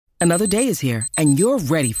Another day is here, and you're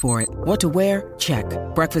ready for it. What to wear? Check.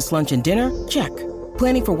 Breakfast, lunch, and dinner? Check.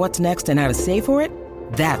 Planning for what's next and how to save for it?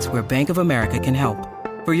 That's where Bank of America can help.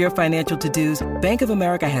 For your financial to-dos, Bank of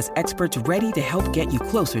America has experts ready to help get you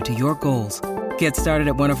closer to your goals. Get started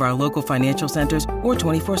at one of our local financial centers or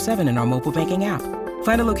 24/7 in our mobile banking app.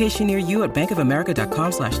 Find a location near you at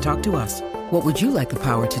bankofamerica.com/talktous. What would you like the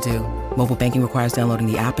power to do? Mobile banking requires downloading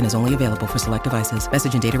the app and is only available for select devices.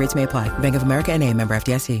 Message and data rates may apply. Bank of America N.A., member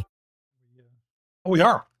FDIC. Oh, we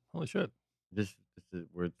are. Holy shit. This is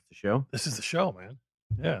the show? This is the show, man.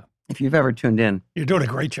 Yeah. If you've ever tuned in, You're doing a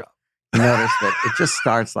great job. you notice that it just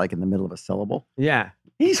starts like in the middle of a syllable. Yeah.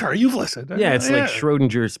 He's heard. You've listened. Yeah, it's like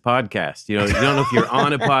Schrodinger's podcast. You know, you don't know if you're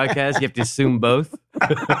on a podcast. You have to assume both.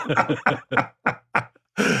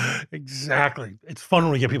 Exactly. It's fun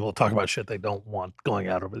when we get people to talk about shit they don't want going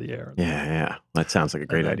out over the air. Yeah. That sounds like a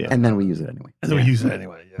great idea. And then we use it anyway. And then we use it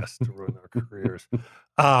anyway, yes, to ruin our careers.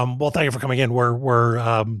 Well, thank you for coming in.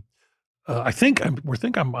 I think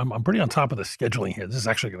I'm pretty on top of the scheduling here. This is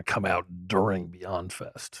actually going to come out during Beyond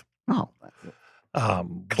Fest. Oh,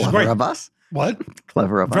 Clever of us. What?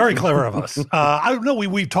 Clever of us. Very clever of us. I don't know.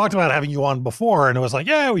 We've talked about having you on before, and it was like,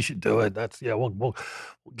 yeah, we should do it. We'll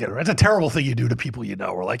get it. It's a terrible thing you do to people you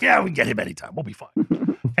know. We're like, yeah, we can get him anytime. We'll be fine.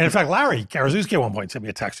 And in fact, Larry Karaszewski at one point sent me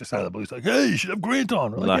a text just out of the blue. He's like, hey, you should have Grant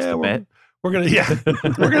on. We're like, yeah, we're gonna have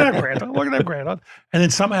Grant on. We're gonna have Grant on. And then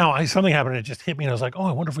somehow something happened. And it just hit me, and I was like, oh,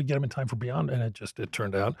 I wonder if we get him in time for Beyond. And it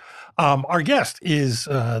turned out. Our guest is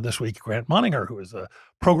this week Grant Moninger, who is a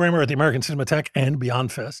programmer at the American Cinematheque and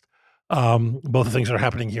Beyond Fest. Both the things that are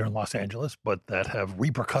happening here in Los Angeles, but that have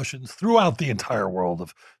repercussions throughout the entire world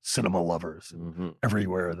of cinema lovers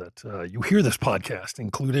everywhere that you hear this podcast,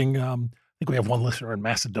 including, I think we have one listener in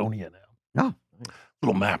Macedonia now. Oh.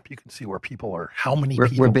 Little map. You can see where people are, how many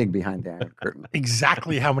people. We're big behind the Iron Curtain.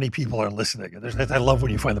 Exactly how many people are listening. I love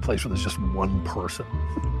when you find the place where there's just one person.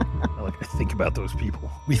 I think about those people.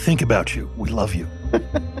 We think about you. We love you.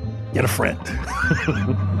 Get a friend.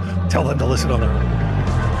 Tell them to listen on their own.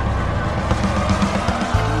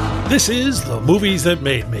 This is The Movies That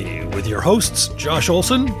Made Me with your hosts, Josh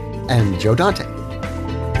Olson and Joe Dante.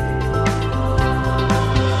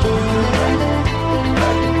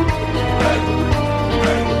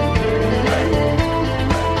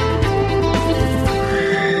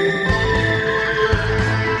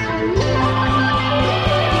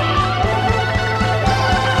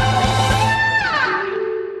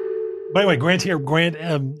 By the way, Grant here. Grant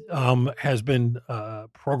has been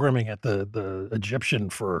programming at the Egyptian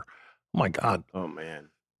for, oh my God. Oh, man.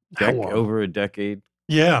 Over a decade.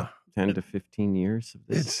 Yeah. 10 to 15 years of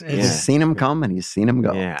this. He's seen him come and he's seen him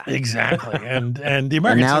go. Yeah. Exactly. And the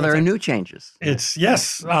American now there are new changes. It's,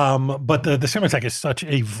 yes. But the Cinematheque is such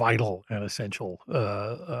a vital and essential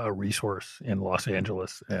resource in Los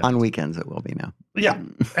Angeles. And, on weekends it will be now. Yeah.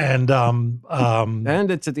 And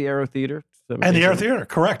it's at the Aero Theater. And the Aero Theater,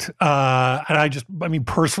 correct. And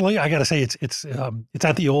personally, I got to say it's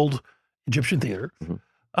at the old Egyptian Theater.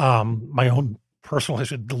 My own personal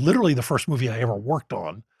history, literally the first movie I ever worked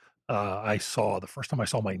on, the first time I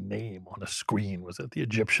saw my name on a screen was at the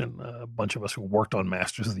Egyptian. A bunch of us who worked on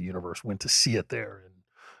Masters of the Universe went to see it there in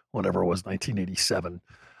whatever it was, 1987.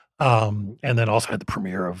 And then also had the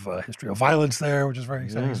premiere of History of Violence there, which is very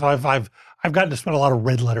exciting. Yeah. So I've gotten to spend a lot of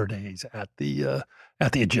red letter days at the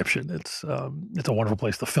Egyptian. It's a wonderful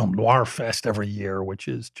place. The Film Noir Fest every year, which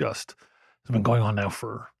is has been going on now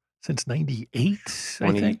since 98,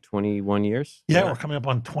 I think. 21 years. Yeah, we're coming up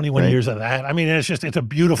on 21 years of that. I mean, it's a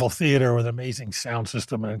beautiful theater with an amazing sound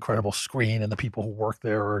system, an incredible screen, and the people who work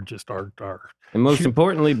there are just are. And most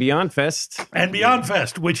importantly, Beyond Fest. And Beyond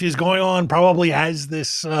Fest, which is going on probably as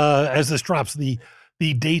this drops.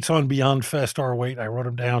 The dates on Beyond Fest are, I wrote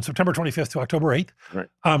them down, September 25th to October 8th. Right.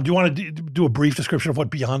 Do you want to do a brief description of what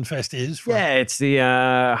Beyond Fest is? Yeah, it's the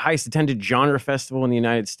highest attended genre festival in the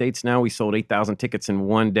United States now. We sold 8,000 tickets in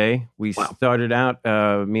one day. We started out,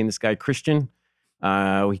 me and this guy, Christian,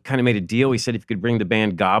 we kind of made a deal. We said if you could bring the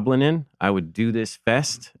band Goblin in, I would do this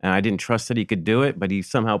fest. And I didn't trust that he could do it, but he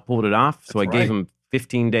somehow pulled it off. So I gave him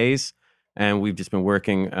 15 days, and we've just been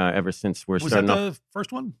working ever since. Was that the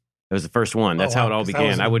first one? It was the first one. That's how it all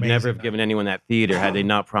began. I would never have given anyone that theater had they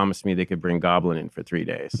not promised me they could bring Goblin in for 3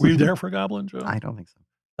 days. Were you there for Goblin, Joe? I don't think so.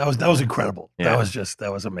 That was incredible. Yeah.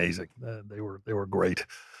 That was amazing. They were great.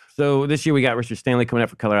 So this year we got Richard Stanley coming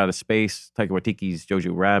out for Color Out of Space, Taika Waititi's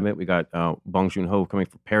Jojo Rabbit. We got Bong Joon-ho coming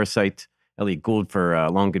for Parasite, Elliot Gould for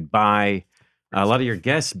Long Goodbye. A lot of your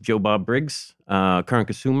guests, Joe Bob Briggs, Karan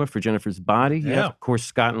Kusuma for Jennifer's Body. Yeah. Of course,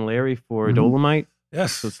 Scott and Larry for Dolomite.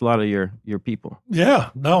 Yes. So it's a lot of your people.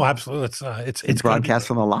 Yeah. No, absolutely. It's broadcast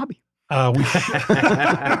from the lobby. We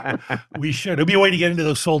should. We should. It'll be a way to get into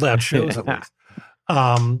those sold out shows at least.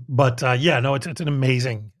 No, it's an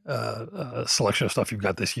amazing selection of stuff you've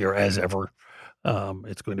got this year, as ever.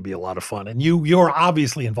 It's going to be a lot of fun, and you're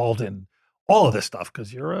obviously involved in all of this stuff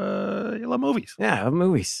because you love movies. Yeah, I love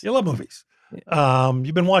movies. You love movies.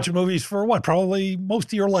 You've been watching movies for what? Probably most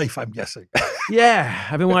of your life, I'm guessing. Yeah,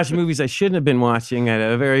 I've been watching movies I shouldn't have been watching at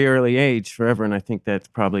a very early age forever, and I think that's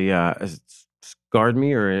probably scarred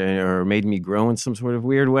me or made me grow in some sort of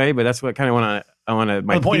weird way. But that's what kind of I want to.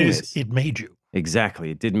 My the point is, it made you.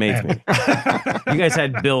 Exactly, it did make me. You guys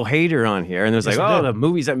had Bill Hader on here, and it was the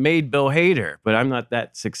movies that made Bill Hader, but I'm not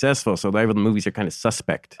that successful, so the movies are kind of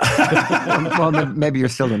suspect. Well, maybe you're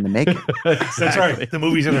still in the making. Exactly. That's right. The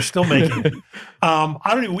movies that are still making it. I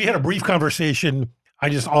don't even. We had a brief conversation.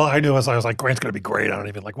 All I knew was I was like, Grant's going to be great. I don't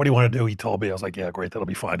even what do you want to do? He told me. I was like, yeah, great. That'll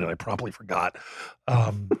be fine. And I promptly forgot.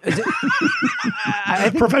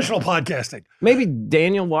 Professional podcasting. Maybe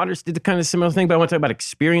Daniel Waters did the kind of similar thing, but I want to talk about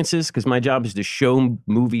experiences because my job is to show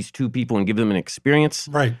movies to people and give them an experience.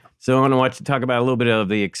 Right. So I want to talk about a little bit of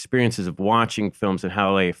the experiences of watching films and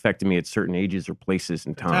how they affected me at certain ages or places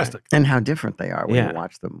in time. Fantastic. And how different they are when you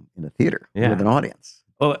watch them in a theater with an audience.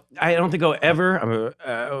 Well, I don't think I'll ever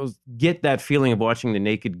get that feeling of watching The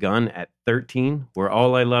Naked Gun at 13, where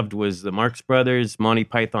all I loved was the Marx Brothers, Monty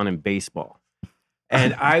Python, and baseball.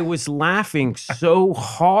 And I was laughing so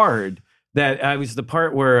hard that I was the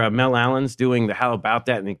part where Mel Allen's doing the How About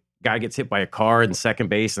That, and the guy gets hit by a car in second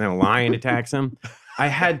base, and then a lion attacks him. I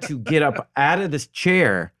had to get up out of this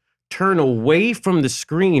chair, turn away from the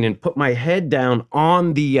screen and put my head down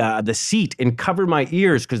on the seat and cover my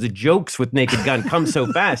ears because the jokes with Naked Gun come so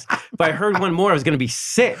fast. If I heard one more, I was going to be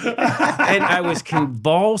sick. And I was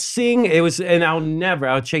convulsing.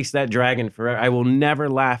 I'll chase that dragon forever. I will never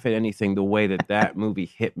laugh at anything the way that movie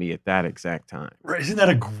hit me at that exact time. Right. Isn't that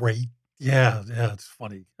a great? Yeah, it's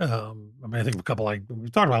funny. I think of a couple we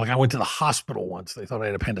talked about, I went to the hospital once. They thought I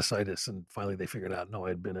had appendicitis, and finally they figured out, no, I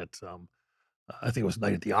had been at I think it was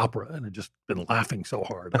Night at the Opera, and had just been laughing so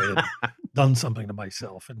hard. I had done something to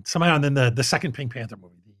myself. And somehow, and then the second Pink Panther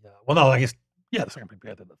movie, the second Pink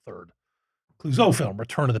Panther, the third Clouseau film,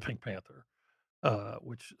 Return of the Pink Panther,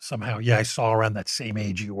 which somehow, I saw around that same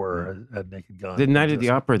age you were at Naked Gun. The Night at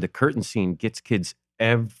the Opera, the curtain scene gets kids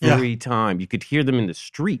every time. You could hear them in the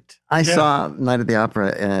street. I saw Night at the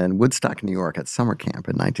Opera in Woodstock, New York at summer camp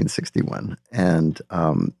in 1961. And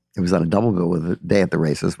it was on a double bill with A Day at the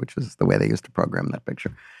Races, which is the way they used to program that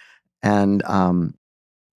picture. And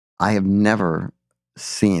I have never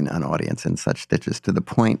seen an audience in such stitches, to the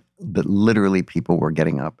point that literally people were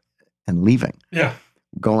getting up and leaving. Yeah.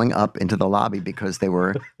 Going up into the lobby because they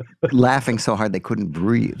were laughing so hard they couldn't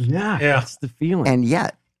breathe. Yeah, that's the feeling. And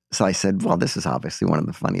yet, so I said, well, this is obviously one of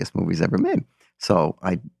the funniest movies ever made. So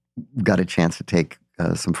I got a chance to take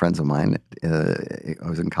some friends of mine, I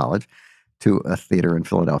was in college, to a theater in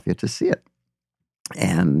Philadelphia to see it.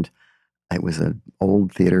 And it was an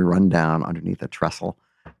old theater run down underneath a trestle.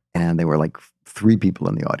 And there were like 3 people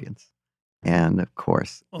in the audience. And of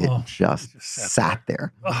course, it just sat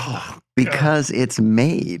there. Because it's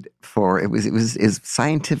made for, it was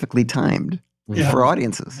scientifically timed for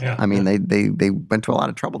audiences. Yeah. I mean, they went to a lot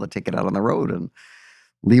of trouble to take it out on the road and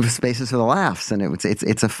leave spaces for the laughs. And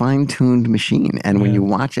it's a fine-tuned machine. And when you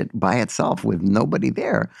watch it by itself with nobody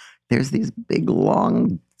there, there's these big,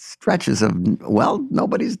 long stretches of,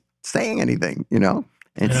 nobody's saying anything, It's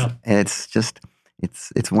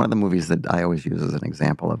one of the movies that I always use as an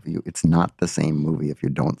example of it's not the same movie if you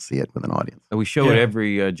don't see it with an audience. We show it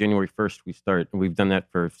every January 1st. We start, and we've done that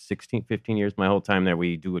for 15 years. My whole time there,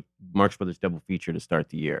 we do a Marx Brothers double feature to start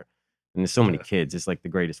the year. And there's so many kids. It's like the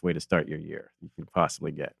greatest way to start your year you can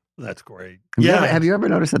possibly get. That's great. Have you ever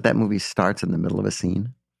noticed that movie starts in the middle of a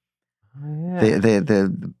scene? Yeah.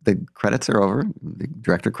 The credits are over, the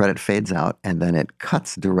director credit fades out, and then it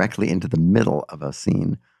cuts directly into the middle of a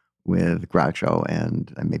scene with Groucho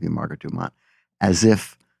and maybe Margaret Dumont, as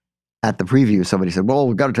if at the preview somebody said, well,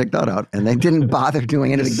 we've got to take that out. And they didn't bother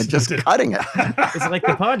doing anything but just cutting it. It's like the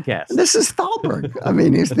podcast. This is Thalberg. I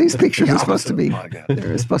mean, these pictures are supposed to be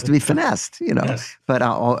finessed, Yes. But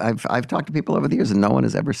I've talked to people over the years and no one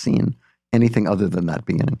has ever seen anything other than that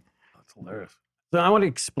beginning. That's hilarious. So I want to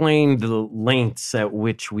explain the lengths at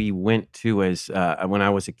which we went to as when I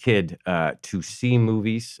was a kid to see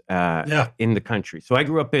movies in the country. So I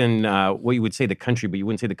grew up in what you would say the country, but you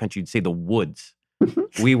wouldn't say the country, you'd say the woods.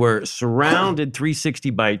 We were surrounded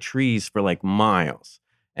 360 by trees for like miles.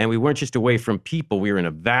 And we weren't just away from people, we were in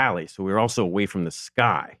a valley. So we were also away from the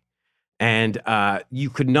sky. And you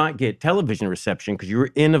could not get television reception because you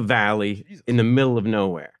were in a valley in the middle of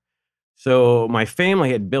nowhere. So my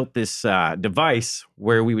family had built this device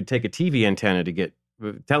where we would take a TV antenna to get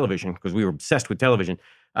television because we were obsessed with television.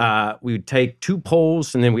 We would take 2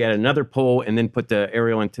 poles and then we had another pole and then put the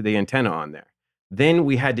aerial into the antenna on there. Then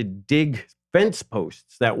we had to dig fence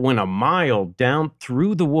posts that went a mile down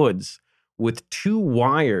through the woods with 2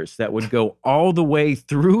 wires that would go all the way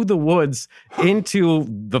through the woods into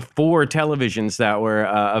the 4 televisions that were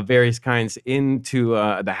of various kinds into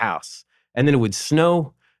the house. And then it would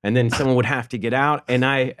snow, and then someone would have to get out. And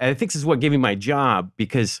I think this is what gave me my job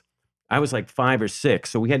because I was like 5 or 6,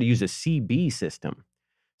 so we had to use a CB system.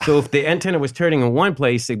 So if the antenna was turning in one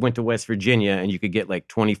place, it went to West Virginia, and you could get like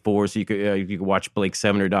 24, so you could watch Blake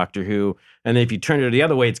 7 or Doctor Who. And then if you turn it the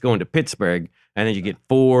other way, it's going to Pittsburgh, and then you get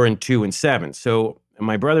 4 and 2 and 7. So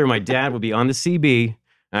my brother and my dad would be on the CB,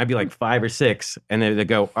 and I'd be like 5 or 6, and they'd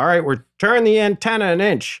go, all right, we're turning the antenna an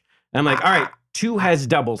inch. And I'm like, all right, 2 has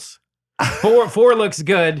doubles. 4 looks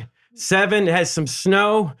good. 7 has some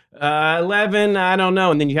snow. 11, I don't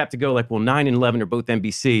know. And then you have to go like, well, 9 and 11 are both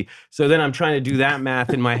NBC. So then I'm trying to do that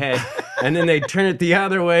math in my head. And then they turn it the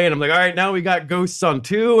other way. And I'm like, all right, now we got ghosts on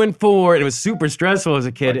 2 and 4. And it was super stressful as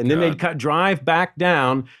a kid. And then they'd drive back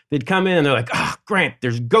down. They'd come in and they're like, oh, Grant,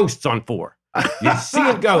 there's ghosts on 4. You're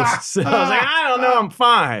seeing ghosts. And I was like, I don't know, I'm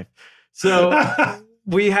 5. So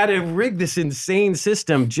we had to rig this insane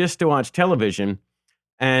system just to watch television.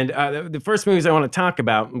 And the first movies I want to talk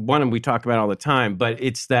about, one we talk about all the time, but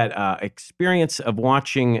it's that experience of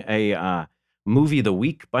watching a movie of the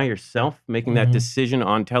week by yourself, making that decision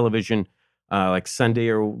on television like Sunday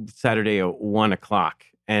or Saturday at 1 o'clock.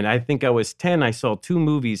 And I think I was 10. I saw 2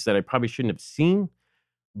 movies that I probably shouldn't have seen,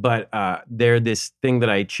 but they're this thing that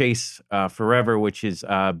I chase forever, which is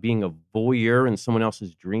being a voyeur in someone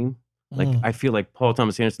else's dream. Like I feel like Paul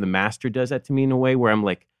Thomas Anderson, the master, does that to me in a way where I'm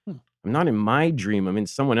like, I'm not in my dream. I'm in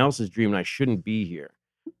someone else's dream, and I shouldn't be here.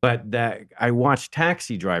 But that I watched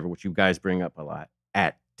Taxi Driver, which you guys bring up a lot,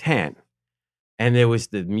 at 10. And there was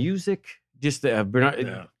the music, just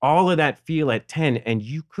all of that feel at 10. And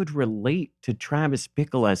you could relate to Travis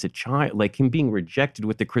Bickle as a child, like him being rejected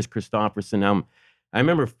with the Chris Christopherson. I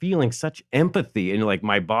remember feeling such empathy in like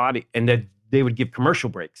my body, and that they would give commercial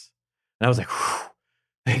breaks. And I was like, whew,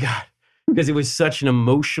 thank God. Because it was such an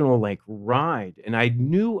emotional like ride. And I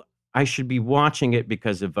knew I should be watching it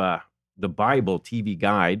because of the Bible TV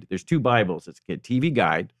Guide. There's 2 Bibles. It's a TV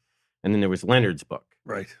Guide, and then there was Leonard's book.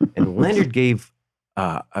 Right. And Leonard gave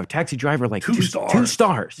a Taxi Driver like 2 stars. 2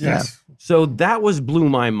 stars. Yes. So that blew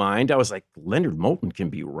my mind. I was like, Leonard Moulton can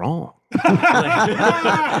be wrong. It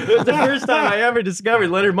was the first time I ever discovered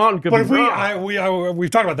Leonard Moulton could be wrong.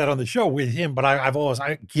 We've talked about that on the show with him, but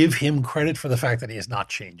I give him credit for the fact that he has not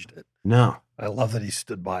changed it. No. I love that he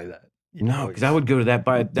stood by that. No, because I would go to that.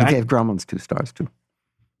 He gave Gremlins 2 stars too.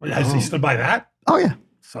 Has he stood by that? Oh yeah.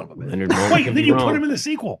 Son of a bitch. Leonard Moulton Wait, can then be you wrong. put him in the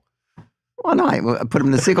sequel. Well, no, I put him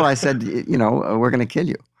in the sequel. I said, we're going to kill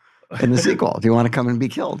you in the sequel. Do you want to come and be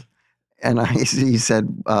killed? And he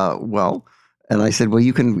said, well. And I said, well,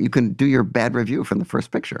 you can do your bad review from the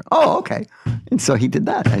first picture. Oh, okay. And so he did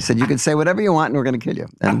that. I said, you can say whatever you want, and we're going to kill you.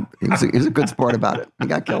 And he was a good sport about it. He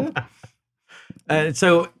got killed.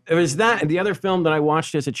 So it was that. And the other film that I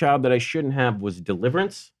watched as a child that I shouldn't have was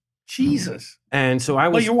Deliverance. Jesus. And so I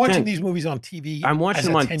was. Well, you're watching these movies on TV. I'm watching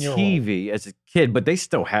them on TV as a kid, but they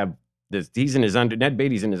still have this. He's in his Ned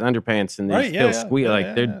Beatty's in his underpants, and they still squeal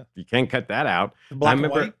you can't cut that out. Black and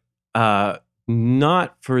white?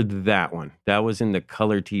 Not for that one. That was in the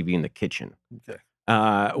color TV in the kitchen. Okay.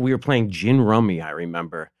 We were playing gin rummy, I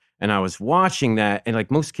remember. And I was watching that, and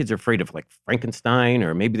like most kids are afraid of like Frankenstein,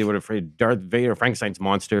 or maybe they were afraid of Darth Vader, Frankenstein's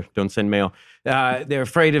monster. Don't send mail. They're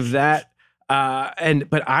afraid of that.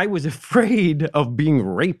 But I was afraid of being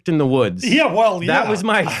raped in the woods. Yeah, well, that was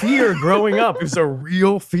my fear growing up. It was a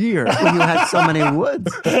real fear. Well, you had so many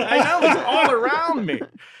woods. I know, it's all around me.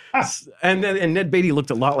 And Ned Beatty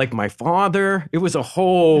looked a lot like my father. It was a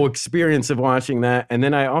whole experience of watching that. And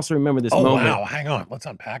then I also remember this moment. Oh, wow. Hang on. Let's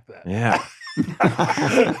unpack that. Yeah.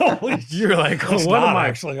 You're like, what am I?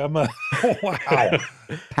 Actually, wow.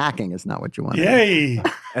 Packing is not what you want. Yay. And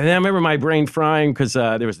then I remember my brain frying because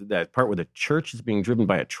there was that part where the church is being driven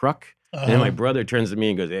by a truck. And then my brother turns to me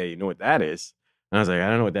and goes, hey, you know what that is? And I was like, I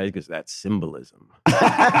don't know what that is because that's symbolism. The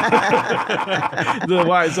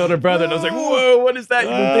wise older brother. And I was like, whoa, what is that?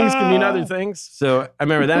 Things can mean other things. So I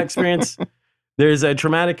remember that experience. There's a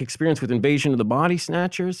traumatic experience with Invasion of the Body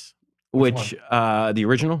Snatchers, which the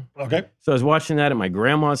original. Okay. So I was watching that at my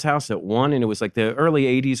grandma's house at 1, and it was like the early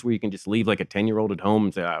 80s where you can just leave like a 10-year-old at home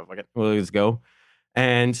and say, well, let's go.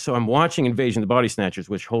 And so I'm watching Invasion of the Body Snatchers,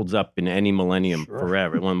 which holds up in any millennium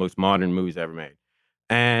forever. One of the most modern movies ever made.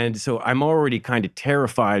 And so I'm already kind of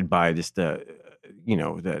terrified by this, the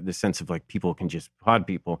sense of like people can just pod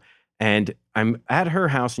people. And I'm at her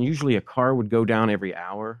house, and usually a car would go down every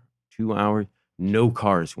hour, 2 hours. No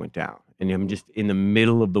cars went down. And I'm just in the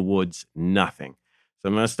middle of the woods, nothing. So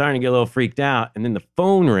I'm starting to get a little freaked out. And then the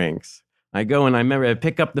phone rings. I go and I remember I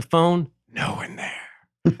pick up the phone, no one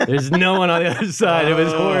there. There's no one on the other side. It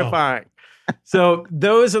was horrifying. So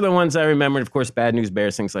those are the ones I remember. And of course, Bad News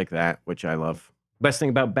Bears, things like that, which I love. Best thing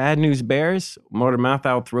about Bad News Bears, Marta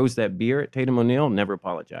Matthau throws that beer at Tatum O'Neal, never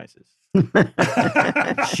apologizes.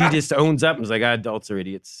 She just owns up and is like, adults are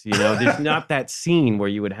idiots. There's not that scene where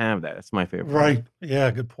you would have that. That's my favorite. Right.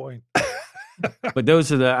 Yeah, good point. But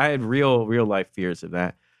I had real life fears of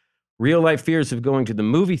that. Real life fears of going to the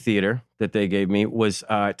movie theater that they gave me was,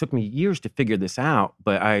 it took me years to figure this out,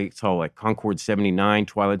 but I saw like Concord 79,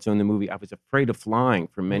 Twilight Zone, the movie. I was afraid of flying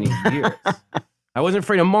for many years. I wasn't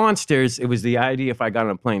afraid of monsters. It was the idea if I got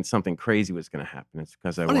on a plane, something crazy was going to happen. It's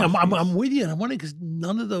because I'm with you. And I'm wondering because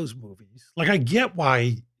none of those movies, like I get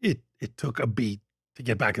why it took a beat to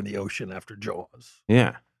get back in the ocean after Jaws.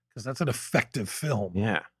 Yeah. Because that's an effective film.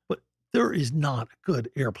 Yeah. But there is not a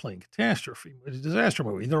good airplane catastrophe, disaster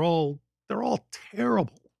movie. They're all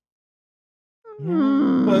terrible.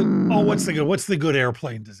 But what's the good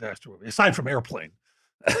airplane disaster movie aside from Airplane?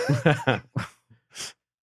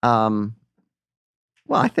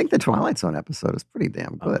 Well, I think the Twilight Zone episode is pretty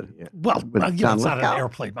damn good. Yeah. Well, With John it's not an Lithgow.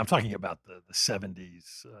 airplane. I'm talking about the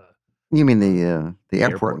 70s. You mean the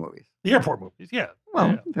airport movies? The airport movies, yeah. Well,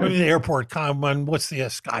 yeah. they're- I mean, the airport common, what's the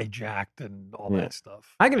Skyjacked and all Yeah. that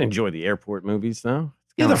stuff. I can enjoy the airport movies though.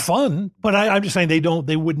 Yeah, they're fun, but I'm just saying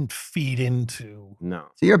they wouldn't feed into. No.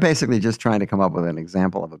 So you're basically just trying to come up with an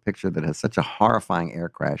example of a picture that has such a horrifying air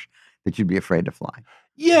crash that you'd be afraid to fly.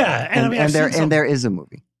 Yeah, and I mean, I've seen some- there is a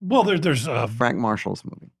movie, well, there's Frank Marshall's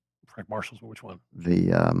movie, Frank Marshall's, which one?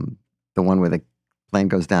 the one where the plane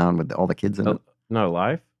goes down with all the kids in it. Not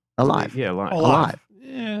alive? Alive. Yeah, alive. Alive.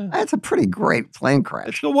 Yeah. That's a pretty great plane It's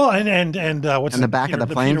crash. good. Well, and what's And the back of the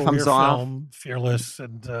plane Peter comes Weir off. film, Fearless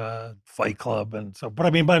and Fight Club, and so.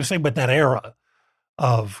 But I'm saying, but that era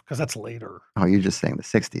of because that's later. Oh, you're just saying the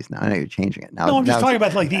 60s now. I know you're changing it now. No, I'm just now talking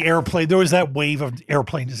about like the airplane. There was that wave of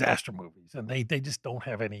airplane disaster movies, and they just don't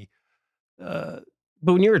have any. But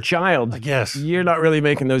when you're a child, I guess. you're not really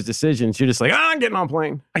making those decisions. You're just like, I'm getting on a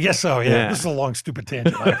plane. I guess so. Yeah. Yeah. This is a long, stupid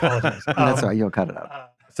tangent. I apologize. That's all right. You'll cut it out.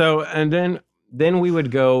 So, and then we would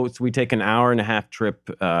go, so we take an hour and a half trip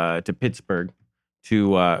to Pittsburgh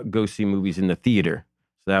to go see movies in the theater.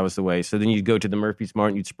 So that was the way. So then you'd go to the Murphy's Mart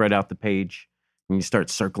and you'd spread out the page and you start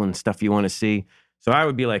circling stuff you want to see. So I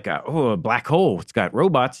would be like, a black hole. It's got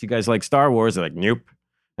robots. You guys like Star Wars? They're like, nope.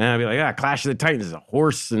 And I'd be like, Clash of the Titans is a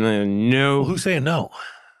horse. And then no. Well, who's saying no?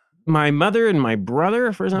 My mother and my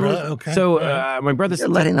brother for some reason. Okay. So Right. my brother's You're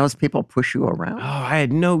letting those people push you around. Oh, I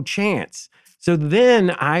had no chance. So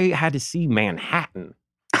then I had to see Manhattan.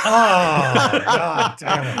 Oh, God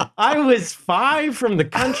damn it. I was 5 from the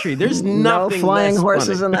country. There's No nothing flying less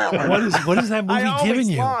horses funny. in that one. What is that movie I always giving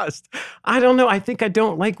you? lost. I don't know. I think I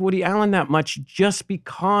don't like Woody Allen that much just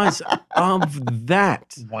because of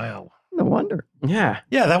that. Wow. No wonder. Yeah.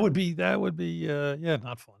 Yeah, that would be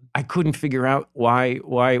not fun. I couldn't figure out why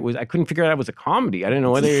it was. I couldn't figure out it was a comedy. I didn't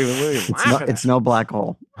know whether they were It's no black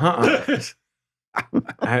hole.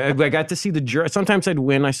 I got to see The Jerk. Sometimes I'd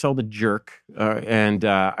win. I saw The Jerk. And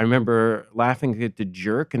I remember laughing at The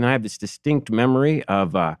Jerk. And I have this distinct memory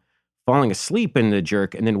of falling asleep in The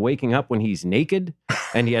Jerk and then waking up when he's naked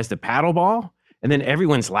and he has the paddle ball. And then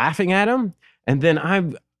everyone's laughing at him. And then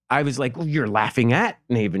I was like, well, you're laughing at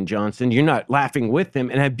Nathan Johnson. You're not laughing with him.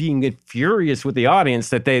 And I'm being furious with the audience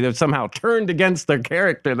that they have somehow turned against their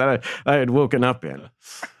character that I had woken up in.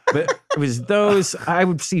 But it was those, I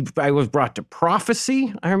was brought to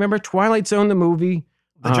Prophecy. I remember Twilight Zone, the movie.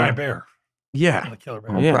 The Giant Bear. Yeah. The Killer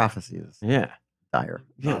Bear. Well, Yeah. Prophecy is Yeah. dire.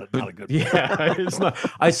 Not a good Yeah. It's not,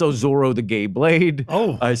 I saw Zorro the Gay Blade.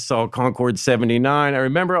 Oh. I saw Concord 79. I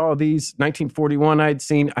remember all these. 1941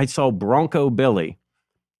 I saw Bronco Billy.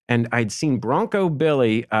 And I'd seen Bronco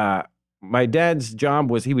Billy. My dad's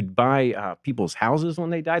job was he would buy people's houses when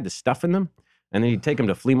they died, the stuff in them. And then he'd take them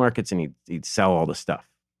to flea markets and he'd sell all the stuff.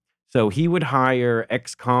 So he would hire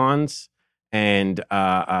ex-cons and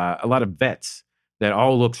a lot of vets that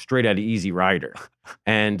all looked straight out of Easy Rider.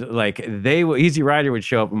 And like Easy Rider would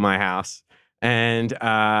show up in my house and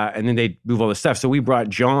then they'd move all the stuff. So we brought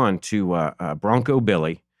John to Bronco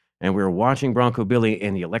Billy and we were watching Bronco Billy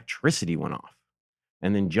and the electricity went off.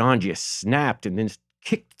 And then John just snapped and then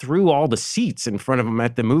kicked through all the seats in front of him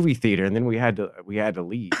at the movie theater, and then we had to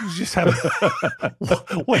leave. You just have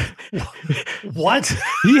wait, what?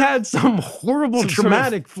 He had some horrible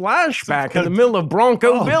traumatic flashback in the middle of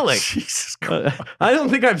Bronco Billy. Jesus Christ. I don't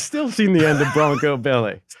think I've still seen the end of Bronco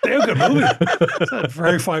Billy. Damn good movie. It's a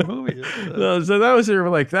very fine movie. So that was sort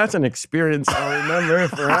of like, that's an experience I'll remember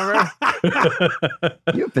forever.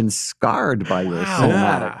 You've been scarred by your Wow.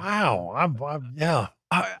 cinematic. Wow. I'm yeah.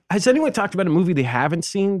 Has anyone talked about a movie they haven't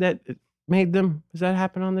seen that made them? Does that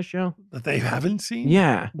happen on the show? That they haven't seen?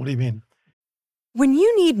 Yeah. What do you mean? When you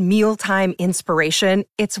need mealtime inspiration,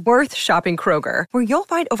 it's worth shopping Kroger, where you'll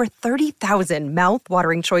find over 30,000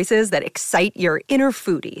 mouth-watering choices that excite your inner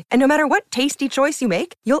foodie. And no matter what tasty choice you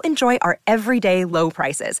make, you'll enjoy our everyday low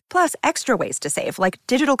prices, plus extra ways to save, like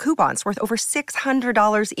digital coupons worth over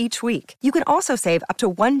 $600 each week. You can also save up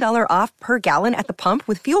to $1 off per gallon at the pump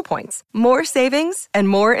with fuel points. More savings and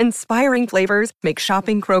more inspiring flavors make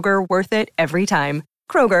shopping Kroger worth it every time.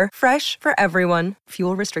 Kroger, fresh for everyone.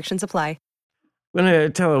 Fuel restrictions apply. I'm going to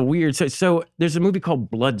tell a weird... So there's a movie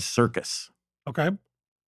called Blood Circus. Okay.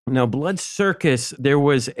 Now, Blood Circus, there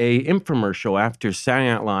was a infomercial after Saturday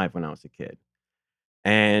Night Live when I was a kid.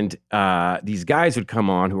 And these guys would come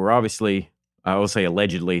on who were obviously, I will say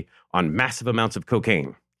allegedly, on massive amounts of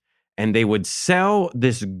cocaine. And they would sell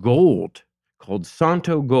this gold called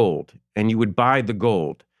Santo Gold. And you would buy the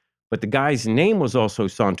gold. But the guy's name was also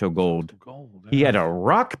Santo Gold. He had a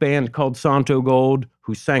rock band called Santo Gold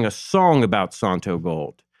who sang a song about Santo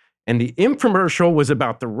Gold. And the infomercial was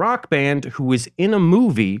about the rock band who was in a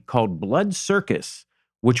movie called Blood Circus,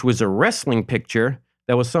 which was a wrestling picture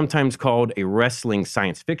that was sometimes called a wrestling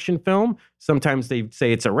science fiction film. Sometimes they'd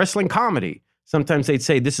say it's a wrestling comedy. Sometimes they'd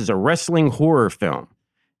say this is a wrestling horror film.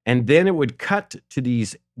 And then it would cut to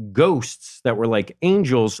these ghosts that were like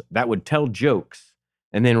angels that would tell jokes.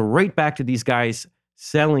 And then right back to these guys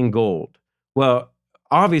selling gold. Well,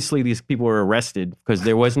 obviously these people were arrested because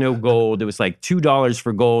there was no gold. It was like $2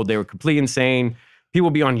 for gold. They were completely insane. People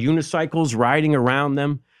would be on unicycles riding around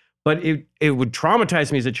them. But it would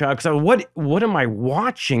traumatize me as a child because what am I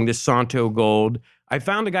watching, this Santo Gold? I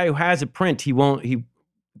found a guy who has a print. He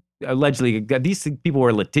allegedly, these people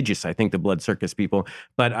were litigious, I think, the Blood Circus people,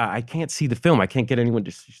 but I can't see the film. I can't get anyone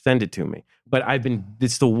to send it to me. But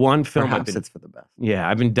it's the one film Perhaps it's for the best. Yeah,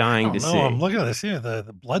 I've been dying to see. I'm looking at this here,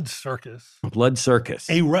 the Blood Circus. Blood Circus.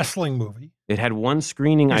 A wrestling movie. It had one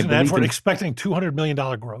screening, I believe. Expecting $200 million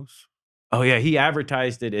gross. Oh, yeah, he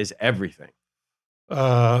advertised it as everything.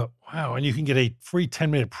 Wow, and you can get a free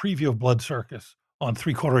 10-minute preview of Blood Circus on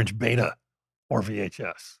 3/4-inch beta or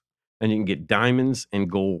VHS. And you can get diamonds and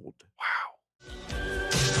gold. Wow.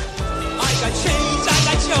 I got chains, I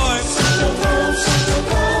got yours.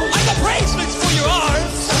 I got bracelets for your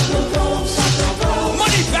arms.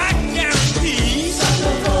 Money back guarantees.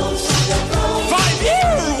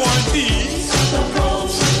 5-year warranties.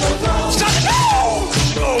 Start to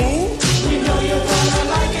go. We know you're gonna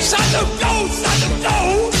like it. Start to go.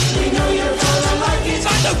 We know you're gonna like it.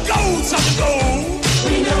 Start to go.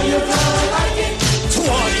 We know you're gonna like it. 24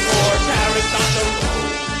 carats on the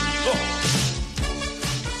road.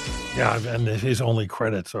 Yeah, and his only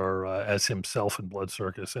credits are as himself in Blood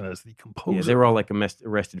Circus and as the composer. Yeah, they were all like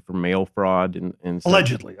arrested for mail fraud and stuff.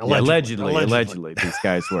 Allegedly, these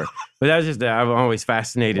guys were. But that was just, I'm always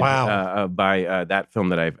fascinated by that film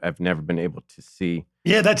that I've never been able to see.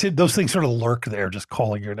 Yeah, that's it. Those things sort of lurk there, just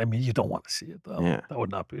calling your. I mean, you don't want to see it though. Yeah. That would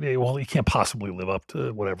not be. Well, you can't possibly live up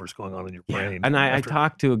to whatever's going on in your brain. And I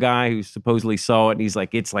talked to a guy who supposedly saw it, and he's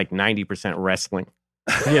like, it's like 90% wrestling.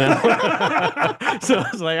 You know, so I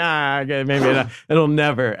was like, okay, maybe it'll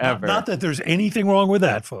never ever. Not that there's anything wrong with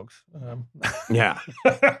that, folks. Yeah.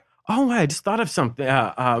 Oh, I just thought of something.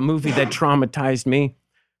 A movie that traumatized me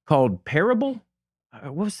called Parable.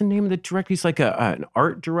 What was the name of the director? He's like an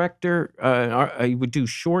art director. He would do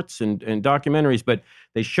shorts and documentaries, but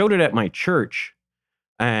they showed it at my church,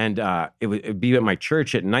 and it would be at my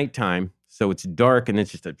church at nighttime, so it's dark and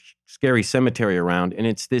it's just a scary cemetery around, and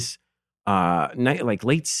it's this like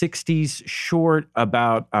late 60s short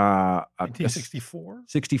about 1964.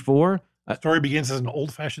 64. The story begins as an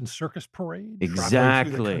old-fashioned circus parade.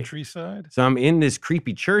 Exactly. Through the countryside. So I'm in this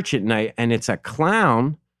creepy church at night, and it's a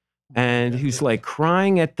clown, and who's like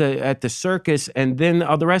crying at the circus, and then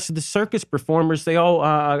the rest of the circus performers, they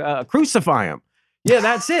all crucify him. Yeah,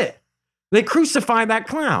 that's it. They crucify that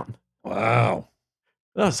clown. Wow.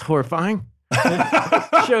 That was horrifying.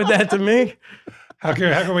 Showed that to me. How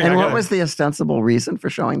can we? And what was the ostensible reason for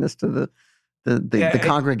showing this to the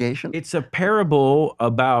congregation? It's a parable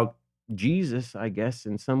about Jesus, I guess,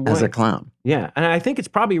 in some way. As a clown. Yeah, and I think it's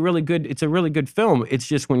probably really good. It's a really good film. It's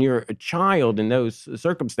just when you're a child in those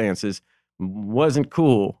circumstances, wasn't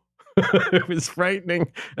cool. It was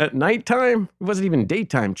frightening at nighttime. It wasn't even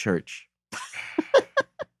daytime church.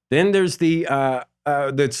 Then there's the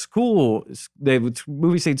school. The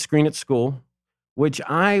movies they'd screen at school, which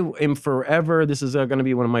I am forever. This is going to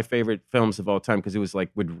be one of my favorite films of all time because it was like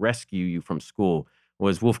would rescue you from school.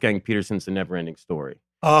 Was Wolfgang Petersen's The Never-Ending Story.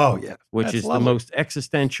 Oh, yeah. Which That's is lovely. the most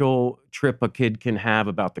existential trip a kid can have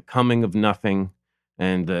about the coming of nothing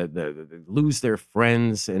and the lose their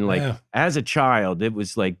friends. And like, Yeah. as a child, it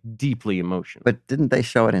was like deeply emotional. But didn't they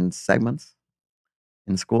show it in segments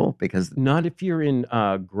in school? Because, Not if you're in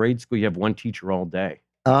grade school, you have one teacher all day.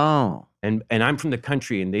 oh, And I'm from the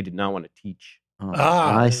country and they did not want to teach.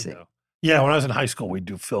 Ah, I there you see. go. Yeah, when I was in high school, we'd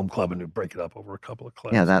do film club and we'd break it up over a couple of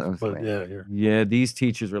classes. Yeah, that was But great. yeah, you're, Yeah, these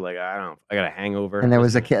teachers were like, I got a hangover. And there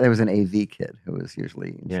was a kid, there was an AV kid who was usually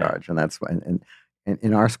in Yeah. charge. And that's why, and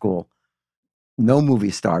in our school, no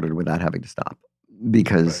movie started without having to stop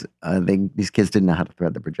because these kids didn't know how to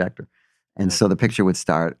thread the projector. And so the picture would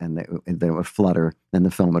start and then it would flutter, then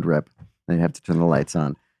the film would rip, then they'd have to turn the lights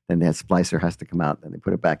on, then the splicer has to come out, then they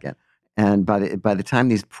put it back in. And by the time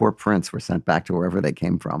these poor prints were sent back to wherever they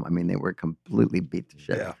came from, I mean, they were completely beat to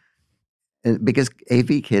shit. yeah. And because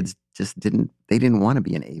AV kids just didn't want to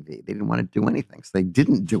be an AV. They didn't want to do anything. So they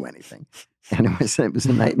didn't do anything. And it was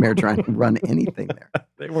a nightmare trying to run anything there.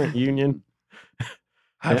 They weren't union.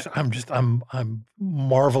 I'm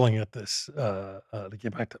marveling at this. To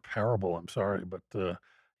get back to Parable, I'm sorry, but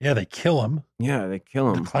yeah, they kill him. Yeah, they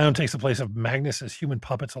kill The him. clown takes the place of Magnus as human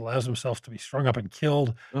puppets, allows himself to be strung up and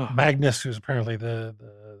killed. Ugh. Magnus, who's apparently the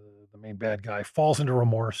main bad guy, falls into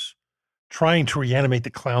remorse, trying to reanimate the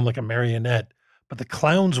clown like a marionette. But the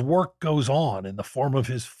clown's work goes on in the form of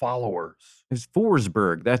his followers. It's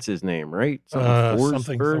Forsberg. That's his name, right? Something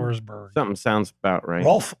Forsberg? Forsberg. Something sounds about right.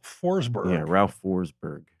 Rolf Forsberg. Yeah, Ralph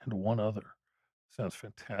Forsberg. And one other. Sounds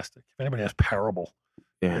fantastic. If anybody has Parable,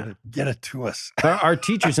 Yeah. get it to us. Our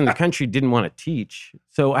teachers in the country didn't want to teach.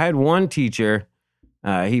 So I had one teacher,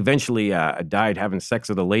 he eventually died having sex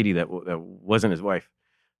with a lady that wasn't his wife.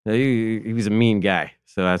 He was a mean guy.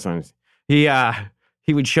 So that's when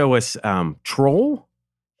he would show us Troll.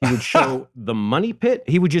 He would show The Money Pit.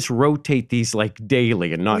 He would just rotate these like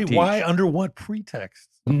daily and not Wait, teach. why? Under what pretext?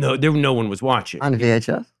 No one was watching. On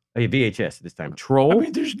VHS? VHS at this time. Troll. I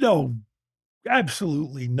mean, there's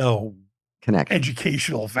absolutely no Connection.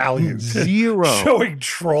 educational value to Zero. showing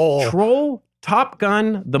Troll. Troll, Top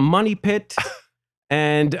Gun, The Money Pit,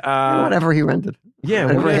 and Whatever he rented. yeah,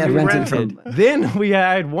 Whatever he had we rented from- Then we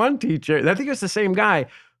had one teacher. I think it was the same guy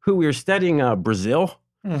who we were studying Brazil,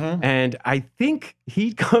 Mhm. and I think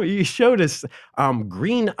he showed us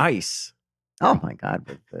Green Ice. Oh my God,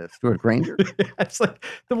 with Stuart Granger. It's like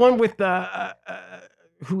the one with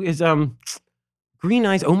who is Green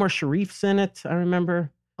Ice. Omar Sharif's in it. I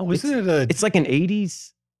remember. Oh, isn't it It's like an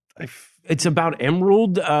 80s. I f- It's about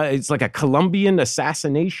Emerald. It's like a Colombian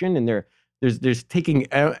assassination, and there's taking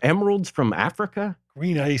emeralds from Africa.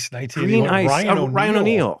 Green Ice, 1981. Green Ice. Ryan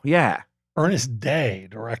O'Neal. Yeah. Ernest Day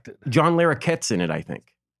directed. John Larroquette's in it, I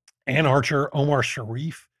think. Ann Archer, Omar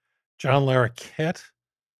Sharif, John Larroquette.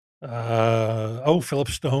 Philip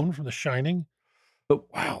Stone from The Shining.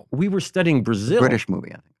 But Wow. we were studying Brazil. British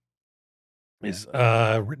movie, I think. Is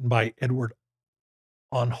written by Edward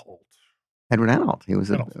Anholt. Edward Anholt. He was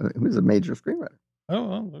Anholt. he was a major screenwriter. Oh,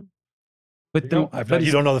 well, But,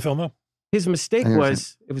 you don't know the film though? his mistake I never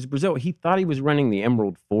was it was Brazil. He thought he was running the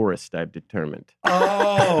Emerald Forest, I've determined.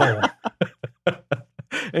 Oh,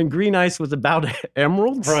 And Green Ice was about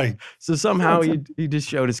emeralds. right. So somehow he just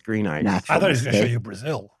showed us Green Ice. Natural I thought he was going to show mistake. you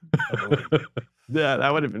Brazil. Yeah,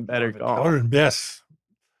 that would have been better That call. would have been best.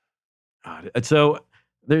 So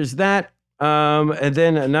there's that. And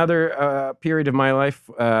then another period of my life,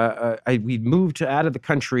 we moved out of the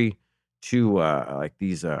country to like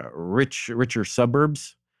these richer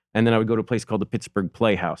suburbs. And then I would go to a place called the Pittsburgh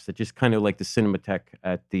Playhouse, that just kind of like the Cinematheque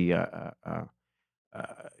at the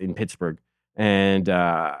in Pittsburgh. And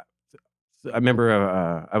I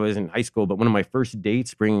remember I was in high school, but one of my first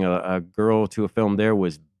dates bringing a girl to a film there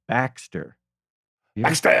was Baxter.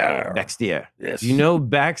 Baxter. Baxter. Yes. You know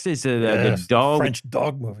Baxter? It's the Yes, dog. French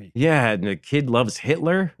dog movie. Yeah, and the kid loves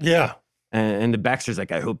Hitler. Yeah. And the Baxter's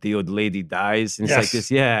like, I hope the old lady dies. And it's like Yes.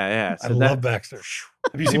 this. Yeah. I love Baxter.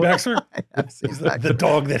 Have you seen Baxter? I've seen He's that. the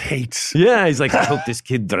dog that hates. Yeah, he's like, I hope this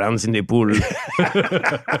kid drowns in the pool.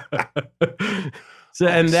 So,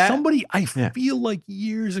 and that. Somebody, I Yeah. feel like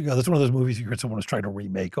years ago, that's one of those movies you heard someone was trying to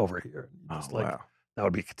remake over here. Oh, Just like, wow. That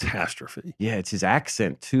would be a catastrophe. Yeah, it's his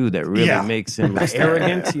accent too that really Yeah. makes him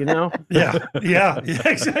arrogant, you know? Yeah,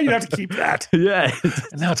 exactly. You have to keep that. Yeah.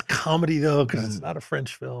 And now it's comedy though, because it's not a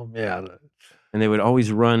French film. Yeah. And they would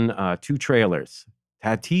always run 2 trailers,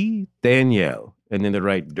 Tati Danielle, and then they'd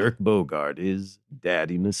write Dirk Bogarde is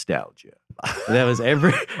Daddy Nostalgia. And that was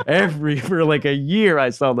every for like a year I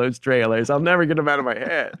saw those trailers. I'll never get them out of my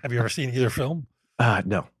head. Have you ever seen either film?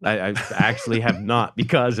 No, I actually have not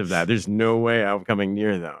because of that. There's no way I'm coming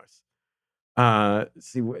near those.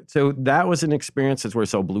 So that was an experience. That's where I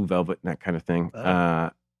saw Blue Velvet and that kind of thing.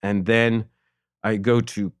 And then I'm going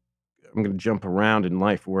to jump around in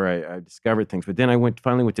life where I discovered things. But then I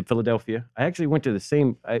finally went to Philadelphia. I actually went to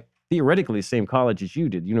theoretically the same college as you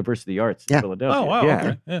did, University of Arts in Philadelphia. Oh, wow. Yeah.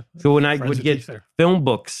 Okay. Yeah. So when I Friends would who get teach there. film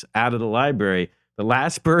books out of the library, the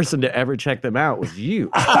last person to ever check them out was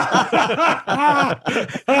you.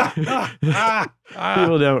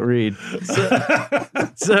 People don't read.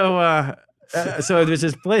 So there's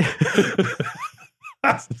this place.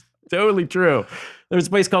 Totally true. There's a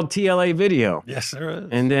place called TLA Video. Yes, there is.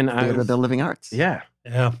 And then Theater of the Living Arts. yeah,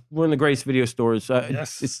 Yeah. one of the greatest video stores.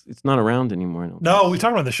 Yes. It's not around anymore. I don't No, we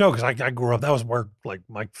talked about the show because I grew up. That was where like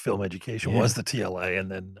my film education Yeah. was the TLA, and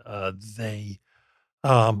then they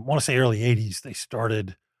want to say early '80s. They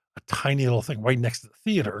started a tiny little thing right next to the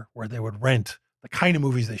theater where they would rent the kind of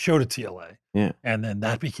movies they showed at TLA. Yeah. And then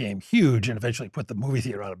that became huge and eventually put the movie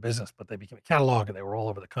theater out of business. But they became a catalog and they were all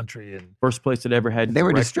over the country. And First place that ever had. They were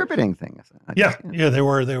directors. distributing things. yeah, they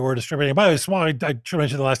were distributing. By the way, small. I should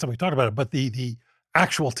mention the last time we talked about it, but the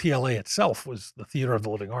actual TLA itself was the Theater of the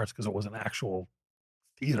Living Arts because it was an actual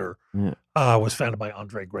theater. Yeah. Was founded by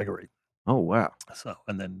Andre Gregory. Oh wow! So,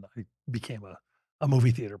 and then it became a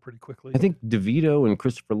movie theater pretty quickly. I think DeVito and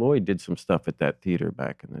Christopher Lloyd did some stuff at that theater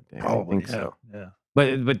back in the day. Probably, I think yeah, so. yeah.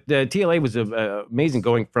 But the TLA was amazing,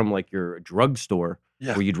 going from like your drugstore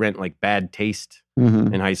Yeah. where you'd rent like Bad Taste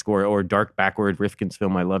Mhm. in high school, or Dark Backward, Rifkin's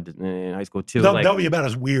film. I loved it in high school too. That like, would be about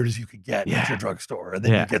as weird as you could get Yeah. at your drugstore, and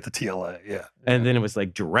then Yeah. you get the TLA. Yeah, and then it was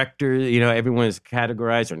like director. You know, everyone is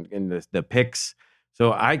categorized in the picks.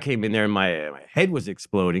 So I came in there and my head was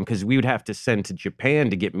exploding because we would have to send to Japan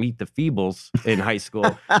to get Meet the Feebles in high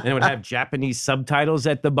school. And it would have Japanese subtitles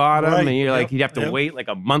at the bottom. Right. And you're like, Yep. you'd have to Yep. wait like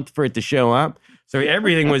a month for it to show up. So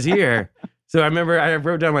everything was here. So I remember I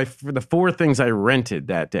wrote down for the 4 things I rented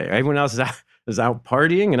that day. Everyone else was out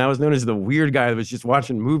partying, and I was known as the weird guy that was just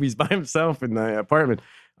watching movies by himself in the apartment.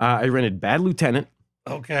 I rented Bad Lieutenant,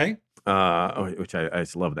 okay. which I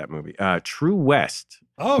just love that movie. True West.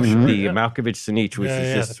 Oh, sure. The yeah. Malkovich Sinich, which Yeah, is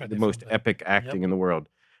yeah, just that's right, the they most filmed that. epic acting in the world.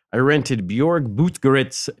 I rented Björg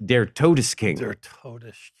Butgerit's Der Todesking. Der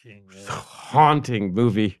Todesking. Yeah. Haunting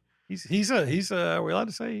movie. He's are we allowed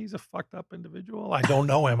to say he's a fucked up individual? I don't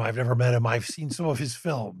know him. I've never met him. I've seen some of his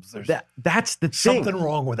films. There's That's the thing. something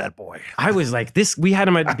wrong with that boy. I was like, we had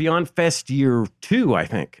him at Beyond Fest year 2, I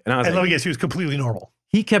think. And I was And let like, me guess, he was completely normal.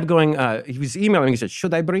 he kept going, he was emailing me. He said,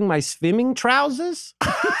 should I bring my swimming trousers?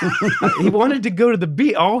 He wanted to go to the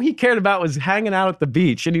beach. All he cared about was hanging out at the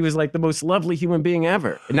beach. And he was like the most lovely human being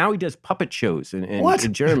ever. And now he does puppet shows What?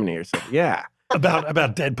 in Germany or something. Yeah.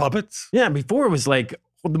 About dead puppets. Yeah. Before it was like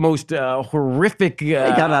the most horrific. They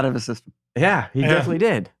got out of his system. Yeah, he Yeah. definitely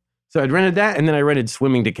did. So I'd rented that. And then I rented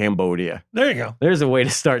Swimming to Cambodia. There you go. There's a way to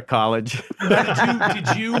start college.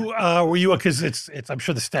 Did you were you, because it's I'm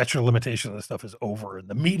sure the statute of limitations of this stuff is over and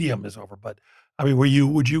the medium is over, but I mean,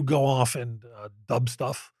 would you go off and dub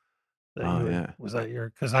stuff? Yeah. Was that your,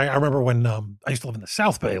 because I remember when I used to live in the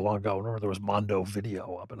South Bay long ago. I remember there was Mondo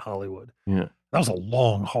Video up in Hollywood. Yeah. That was a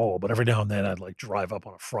long haul, but every now and then I'd like drive up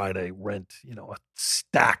on a Friday, rent, a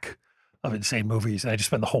stack of insane movies, and I just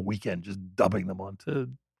spend the whole weekend just dubbing them onto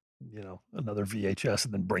another VHS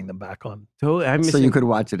and then bring them back on. Totally. I'm So missing. you could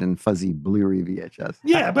watch it in fuzzy, blurry VHS.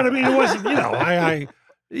 Yeah, but I mean, it wasn't,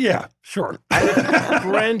 yeah, sure. I had a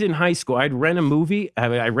friend in high school. I'd rent a movie.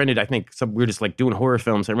 I rented, I think, we were just like doing horror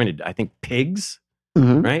films. I rented, I think, Pigs,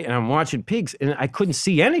 Mhm. right? And I'm watching Pigs, and I couldn't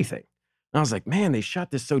see anything. And I was like, man, they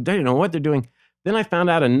shot this so dead. I don't know what they're doing. Then I found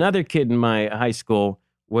out another kid in my high school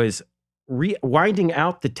was winding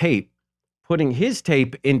out the tape, putting his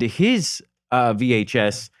tape into his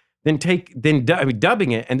VHS, then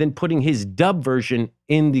dubbing it, and then putting his dub version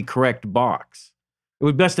in the correct box. It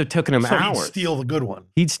would must have taken him So hours. he'd steal the good one.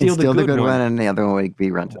 He'd steal Still the good one. and the other one would be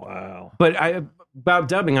rented. Wow. But about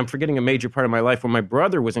dubbing, I'm forgetting a major part of my life. When my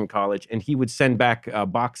brother was in college, and he would send back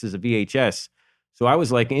boxes of VHS. So I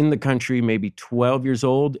was like in the country, maybe 12 years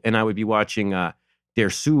old, and I would be watching Der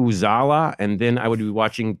Su Zala, and then I would be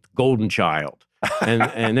watching Golden Child.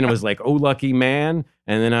 and then it was like Oh Lucky Man,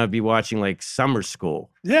 and then I'd be watching like Summer School.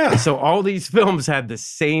 Yeah. And so all these films had the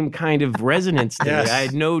same kind of resonance to Yes. me. I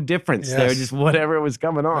had no difference. Yes. They were just whatever was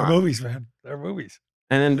coming They're on. movies, man. They're movies.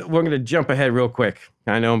 And then we're going to jump ahead real quick.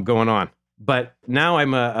 I know I'm going on, but now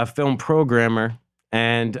I'm a film programmer,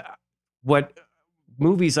 and what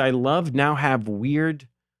movies I love now have weird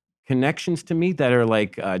connections to me that are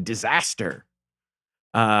like disaster.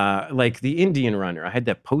 Like The Indian Runner. I had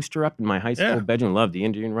that poster up in my high school bedroom. Loved The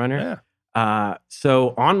Indian Runner. Yeah.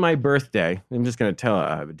 So on my birthday, I'm just going to tell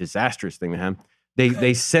a disastrous thing to him.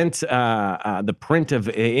 They sent the print of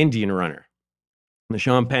Indian Runner, the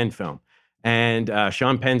Sean Penn film. And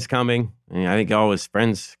Sean Penn's coming. And I think all his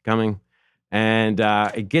friends coming. And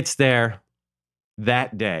it gets there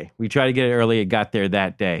that day. We tried to get it early. It got there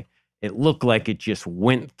that day. It looked like it just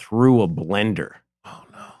went through a blender. Oh,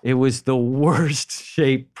 no. It was the worst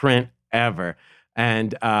shaped print ever.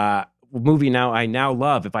 And movie now I now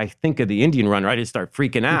love. If I think of The Indian Runner, I just start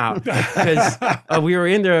freaking out because we were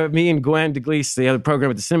in there, me and Gwen DeGleese, the other program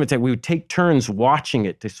at the Cinematheque, we would take turns watching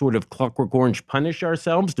it to sort of Clockwork Orange punish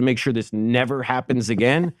ourselves to make sure this never happens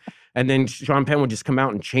again. And then Sean Penn would just come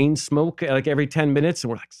out and chain smoke like every 10 minutes. And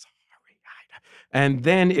we're like, sorry. And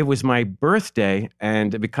then it was my birthday.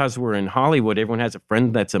 And because we're in Hollywood, everyone has a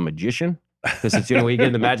friend that's a magician. Because it's the only way you get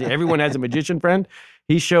in the magic. Everyone has a magician friend.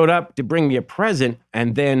 He showed up to bring me a present,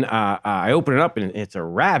 and then I open it up, and it's a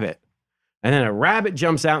rabbit. And then a rabbit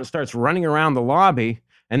jumps out and starts running around the lobby,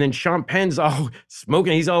 and then Sean Penn's all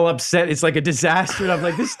smoking. He's all upset. It's like a disaster. And I'm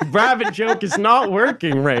like, this rabbit joke is not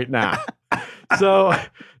working right now. So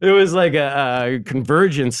it was like a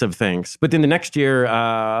convergence of things. But then the next year,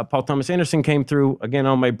 Paul Thomas Anderson came through again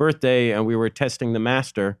on my birthday, and we were testing the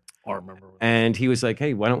master. I remember. And he was like,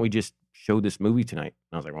 hey, why don't we just show this movie tonight?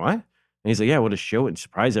 And I was like, what? And he's like, yeah, we'll just show it and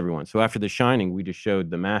surprise everyone. So after The Shining, we just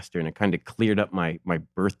showed The Master, and it kind of cleared up my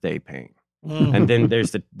birthday pain. And then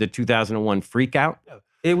there's the 2001 Freak Out.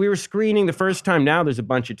 We were screening the first time. Now there's a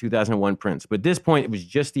bunch of 2001 prints. But at this point, it was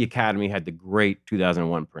just the Academy had the great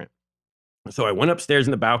 2001 print. So I went upstairs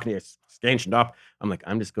in the balcony. I stationed off. I'm like,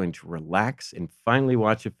 I'm just going to relax and finally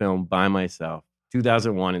watch a film by myself.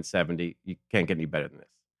 2001 and 70. You can't get any better than this.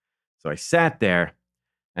 So I sat there,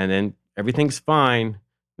 and then everything's fine.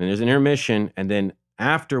 Then there's an intermission, and then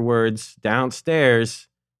afterwards, downstairs,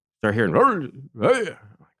 start hearing, I'm like,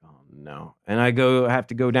 oh no. And I have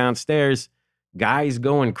to go downstairs, guys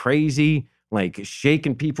going crazy, like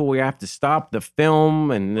shaking people. We have to stop the film,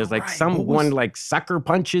 and there's like someone like sucker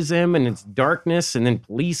punches him, and it's darkness, and then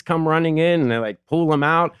police come running in, and they like pull him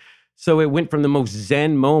out. So it went from the most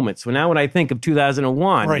zen moment. So now when I think of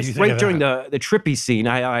 2001, right during the trippy scene,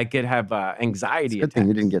 I could have anxiety attacks. Good thing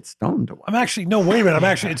you didn't get stoned to watch. I'm actually, no, wait a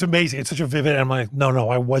minute. It's amazing. It's such a vivid, I'm like, no,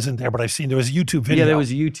 I wasn't there, but I've seen, there was a YouTube video. Yeah, there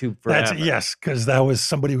was YouTube forever. Yes, because that was,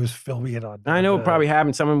 somebody was filming it on. I know it probably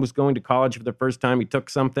happened. Someone was going to college for the first time. He took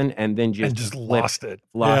something and then just lost it.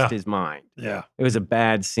 Lost his mind. Yeah. It was a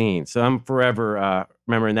bad scene. So I'm forever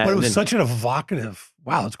remembering that. But it was such an evocative,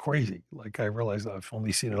 wow, it's crazy. Like I realized I've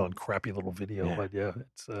only seen it on crappy little video, but yeah,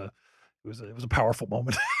 it was a powerful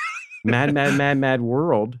moment. Mad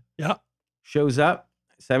World. Yeah. Shows up,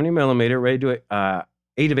 70 millimeter, ready to do it.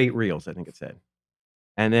 8 of 8 reels, I think it said.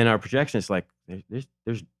 And then our projection is like,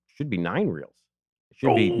 there should be 9 reels. It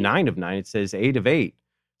should be 9 of 9. It says 8 of 8.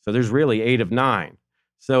 So there's really 8 of 9.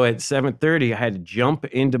 So at 7:30, I had to jump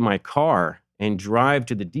into my car and drive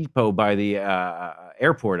to the depot by the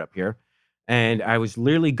airport up here. And I was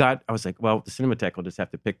literally I was like, well, the Cinematheque will just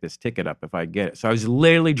have to pick this ticket up if I get it. So I was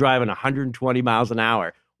literally driving 120 miles an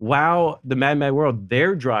hour while the Mad World,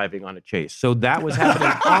 they're driving on a chase. So that was happening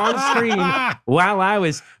on screen while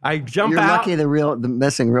I jump out. You're lucky the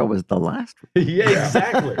missing reel was the last one. Yeah,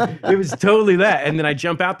 exactly. It was totally that. And then I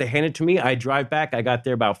jump out, they hand it to me. I drive back. I got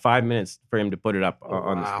there about 5 minutes for him to put it up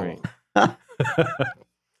on the screen. I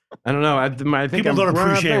don't know. I think people don't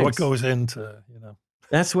appreciate what goes into,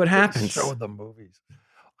 That's what happens. Showing the movies.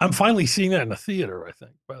 I'm finally seeing that in the theater, I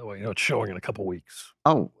think. By the way, it's showing in a couple weeks.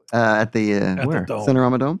 Oh, at the Dome.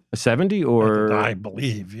 Cinerama Dome? A 70 or? I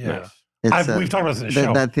believe, yeah. Nice. We've talked about this in the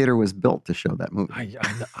show. That theater was built to show that movie.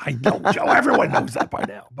 I know, Joe. Everyone knows that by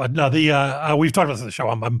now. But no, we've talked about this in the show.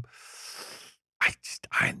 I'm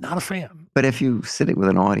not a fan. But if you sit it with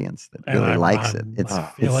an audience that really likes it, I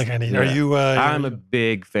feel like I need. Are you? I'm a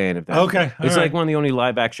big fan of that. Okay, it's like one of the only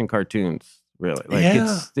live action cartoons. Really, like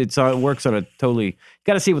it works on a totally. You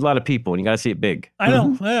got to see it with a lot of people, and you got to see it big. I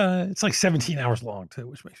know. It's like 17 hours long too,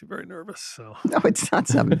 which makes me very nervous. So no, it's not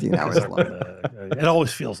 17 hours long. It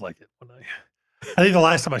always feels like it when I think the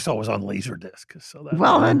last time I saw it was on Laserdisc. So that's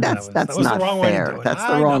not fair. That's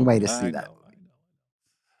the wrong way to see that.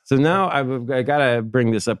 So now I got to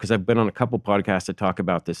bring this up because I've been on a couple podcasts to talk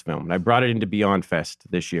about this film. And I brought it into Beyond Fest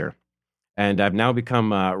this year. And I've now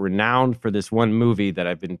become renowned for this one movie that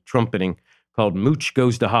I've been trumpeting called Mooch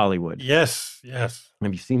Goes to Hollywood. Yes. Have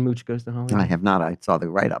you seen Mooch Goes to Hollywood? I have not. I saw the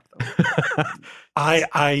write-up, though.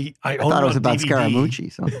 I thought it was about DVD.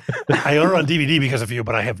 Scaramucci. So. I own it on DVD because of you,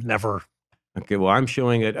 but I have never. Okay, well, I'm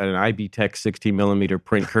showing it at an IB Tech 16 millimeter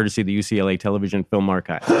print, courtesy of the UCLA Television Film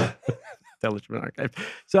Archive. Television Archive.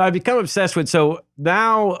 So I've become obsessed with. So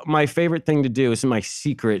now my favorite thing to do is my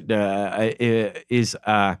secret is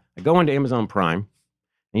I go onto Amazon Prime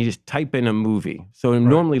and you just type in a movie. So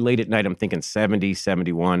normally late at night I'm thinking 70,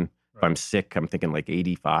 71. If I'm sick, I'm thinking like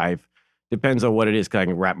 85. Depends on what it is because I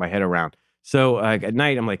can wrap my head around. So at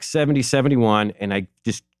night I'm like 70, 71, and I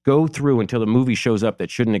just go through until the movie shows up that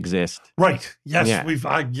shouldn't exist. Right. Yes.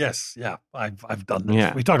 Yeah. I've done this.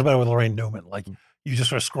 Yeah. We talked about it with Lorraine Newman. Like you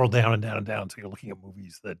just sort of scroll down and down and down until you're looking at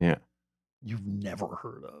movies that you've never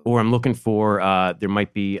heard of. Or I'm looking for there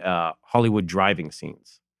might be Hollywood driving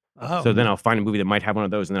scees. Oh. So then I'll find a movie that might have one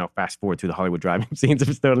of those, and then I'll fast forward through the Hollywood driving scenes if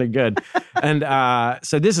it's totally good. And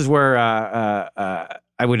so this is where I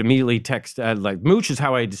would immediately text. Like Mooch is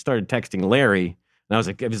how I just started texting Larry, and I was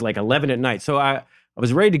like, it was like 11 at night. So I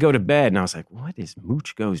was ready to go to bed, and I was like, what is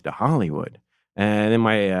Mooch Goes to Hollywood? And then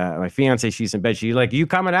my fiance, she's in bed. She's like, you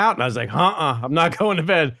coming out? And I was like, I'm not going to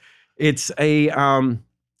bed. It's a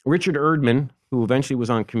Richard Erdman, who eventually was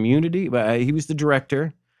on Community, but he was the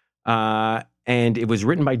director. And it was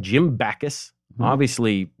written by Jim Backus,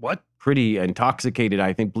 obviously pretty intoxicated,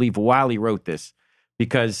 I believe, while he wrote this,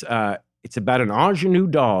 because it's about an ingenue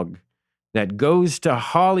dog that goes to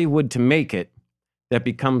Hollywood to make it, that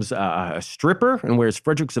becomes a stripper and wears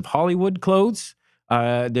Fredericks of Hollywood clothes.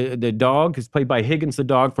 The dog is played by Higgins, the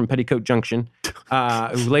dog from Petticoat Junction,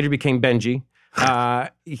 who later became Benji.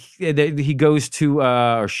 He goes to,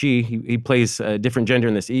 or she, he plays a different gender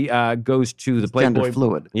in this. He goes to the Playboy. Gender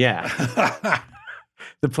fluid. Yeah.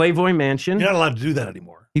 The Playboy Mansion. You're not allowed to do that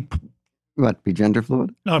anymore. What, be gender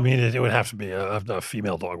fluid? No, I mean, it would have to be a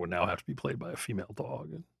female dog would now have to be played by a female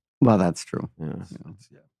dog. Well, that's true. Yeah.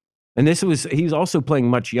 And he's also playing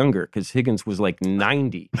much younger because Higgins was like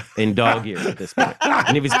 90 in dog years at this point.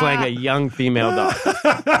 And he was playing a young female dog.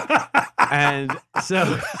 And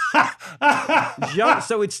so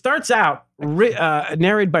it starts out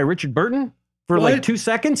narrated by Richard Burton for like 2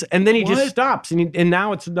 seconds, and then he just stops, and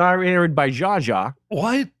now it's narrated by Zsa Zsa.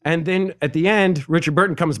 What? And then at the end, Richard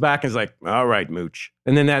Burton comes back and is like, all right, Mooch.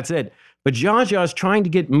 And then that's it. But Zsa Zsa is trying to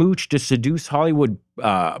get Mooch to seduce Hollywood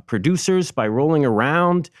producers by rolling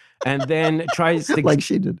around, and then tries to... like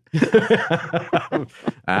she did.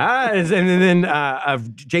 And then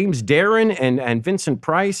James Darren and Vincent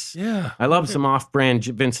Price. Yeah. I love some off-brand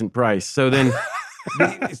Vincent Price. So then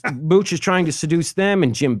Mooch is trying to seduce them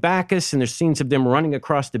and Jim Backus, and there's scenes of them running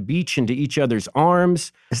across the beach into each other's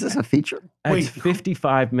arms. Is this a feature? It's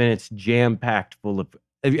 55 minutes jam-packed full of...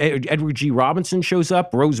 Edward G. Robinson shows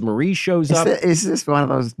up. Rose Marie shows up. Is this one of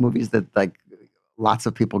those movies that like lots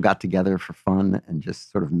of people got together for fun and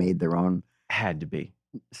just sort of made their own? Had to be.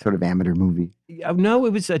 Sort of amateur movie? No,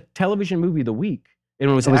 it was a television movie of the week.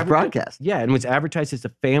 And it was broadcast. Yeah, and it was advertised as a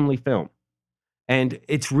family film. And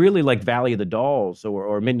it's really like Valley of the Dolls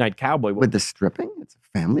or Midnight Cowboy. With the stripping? It's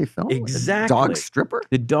a family film? Exactly. A dog stripper?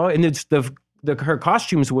 The dog, and it's her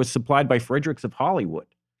costumes was supplied by Fredericks of Hollywood.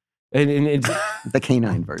 And it's the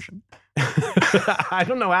canine version. I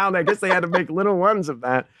don't know how. I guess they had to make little ones of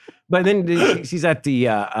that. But then she's at the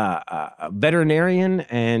veterinarian,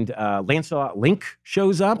 and Lancelot Link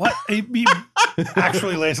shows up. What?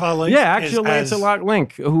 Actually, Lancelot Link? Yeah, actually Lancelot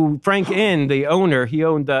Link, who Frank Inn, the owner, he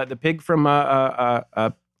owned the pig from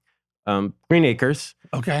Green Acres.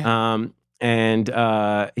 Okay. And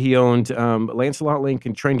he owned Lancelot Link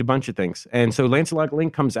and trained a bunch of things. And so Lancelot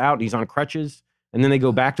Link comes out, and he's on crutches. And then they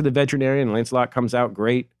go back to the veterinarian, and Lancelot comes out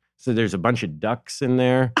great. So there's a bunch of ducks in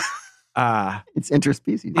there. It's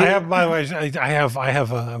interspecies. I have, by the way,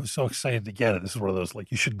 I was so excited to get it. This is one of those,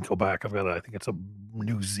 like, you shouldn't go back. I've got I think it's a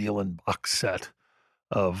New Zealand box set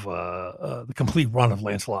of the complete run of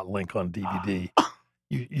Lancelot Link on DVD.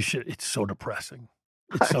 You should, it's so depressing.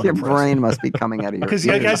 Your brain must be coming out of your because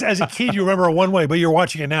I guess as a kid you remember it one way, but you're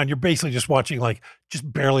watching it now and you're basically just watching like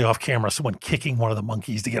just barely off camera someone kicking one of the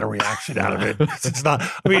monkeys to get a reaction out of it. It's not.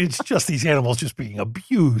 I mean, it's just these animals just being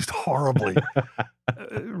abused horribly.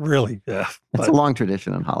 Really, yeah. It's a long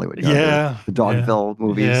tradition in Hollywood. Yeah, the Dogville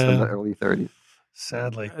movies from the early 30s.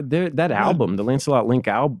 Sadly. That album, the Lancelot Link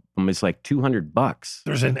album, is like $200.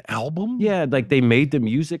 There's an album? Yeah, like they made the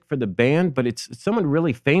music for the band, but it's someone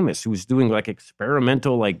really famous who's doing like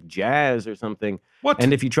experimental like jazz or something. What?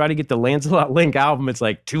 And if you try to get the Lancelot Link album, it's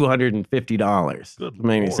like $250. Good Doesn't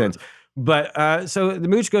make any Lord. sense. But so the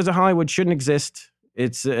Mooch Goes to Hollywood shouldn't exist.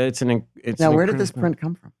 It's Now, where did this print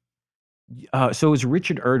come from? So it was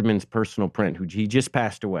Richard Erdman's personal print, he just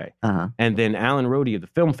passed away. Uh-huh. And then Alan Rhodey of the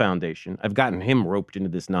Film Foundation. I've gotten him roped into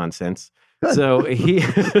this nonsense. Good. So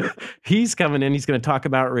he's coming in. He's going to talk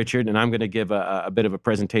about Richard, and I'm going to give a bit of a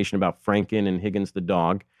presentation about Franken and Higgins the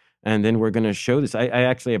dog. And then we're going to show this. I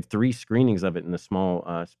actually have 3 screenings of it in the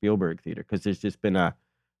small Spielberg theater because there's just been an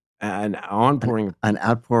outpouring. An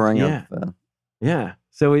outpouring Yeah. of... Yeah.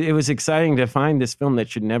 So it was exciting to find this film that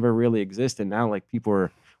should never really exist. And now like we're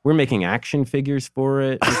making action figures for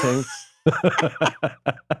it and things.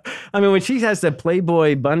 I mean, when she has the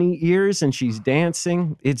Playboy bunny ears and she's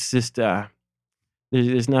dancing, it's just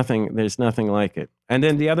there's nothing like it. And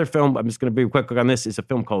then the other film, I'm just going to be quick on this, is a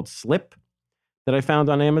film called Slip that I found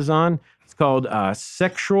on Amazon. It's called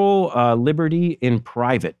Sexual Liberty in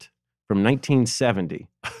Private from 1970.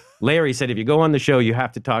 Larry said, if you go on the show, you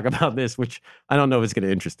have to talk about this, which I don't know if it's going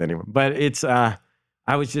to interest anyone. But it's, I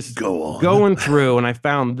was just going through and I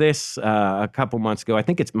found this a couple months ago. I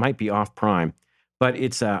think it might be off Prime, but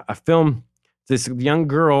it's a film. This young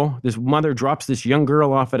girl, this mother drops this young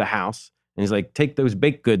girl off at a house and he's like, take those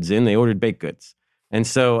baked goods in. They ordered baked goods. And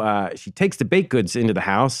so she takes the baked goods into the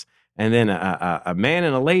house, and then a man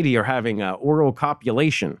and a lady are having oral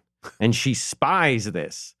copulation, and she spies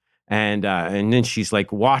this. And then she's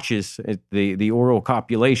like, watches the oral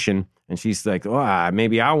copulation, and she's like,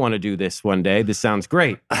 maybe I want to do this one day. This sounds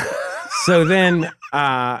great. So then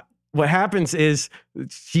what happens is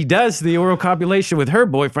she does the oral copulation with her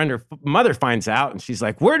boyfriend. Her mother finds out, and she's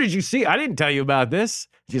like, where did you see? I didn't tell you about this.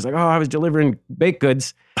 She's like, I was delivering baked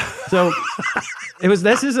goods. So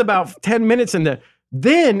this is about 10 minutes, and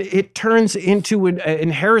then it turns into an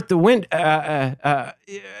Inherit the Wind.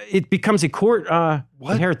 It becomes a court.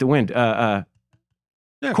 Inherit the Wind.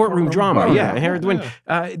 Courtroom drama. Inherit the Wind.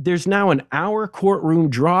 There's now an hour courtroom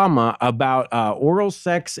drama about oral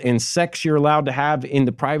sex and sex you're allowed to have in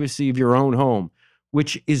the privacy of your own home,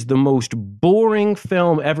 which is the most boring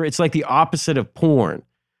film ever. It's like the opposite of porn.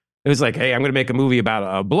 It was like, hey, I'm going to make a movie about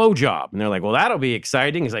a blowjob. And they're like, well, that'll be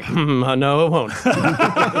exciting. He's like, no, it won't.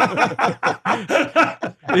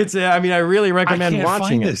 I really recommend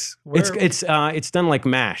watching it. This. It's done like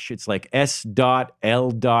MASH. It's like S.L.I.P.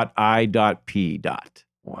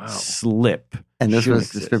 Wow. Slip. And this Should was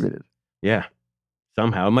exist. distributed. Yeah.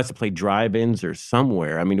 Somehow. It must have played drive-ins or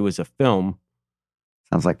somewhere. I mean, it was a film.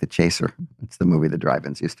 Sounds like The Chaser. It's the movie the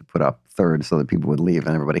drive-ins used to put up third so that people would leave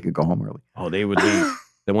and everybody could go home early. Oh, they would leave.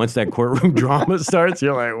 Then once that courtroom drama starts,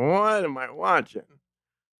 you're like, what am I watching?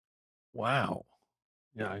 Wow.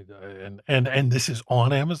 Yeah, and this is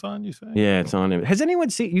on Amazon, you say? Yeah, it's on it. Has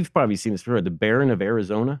anyone seen, you've probably seen this before, The Baron of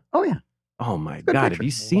Arizona? Oh, yeah. Oh, my Good God. picture. Have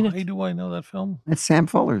you seen Why it? do I know that film? It's Sam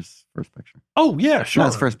Fuller's first picture. Oh, yeah, sure. No,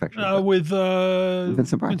 it's first picture. With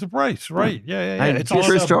Vincent Price. Vincent Price, right. Yeah. It's It's a on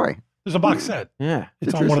True story. There's a box set. Yeah. It's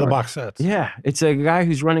It's a on true one of the story. box sets. Yeah. It's a guy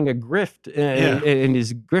who's running a grift. And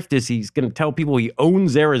his grift is he's going to tell people he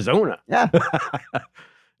owns Arizona. Yeah.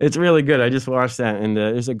 It's really good. I just watched that. And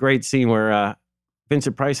there's a great scene where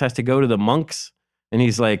Vincent Price has to go to the monks. And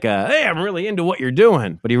he's like, hey, I'm really into what you're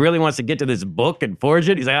doing. But he really wants to get to this book and forge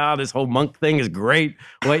it. He's like, this whole monk thing is great.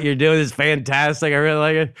 What you're doing is fantastic. I really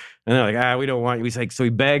like it. And they're like, we don't want you. He's like, so he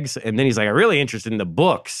begs. And then he's like, I'm really interested in the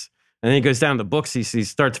books. And then he goes down to the books. He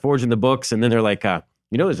starts forging the books. And then they're like,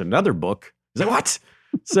 there's another book. He's like, what?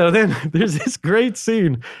 So then there's this great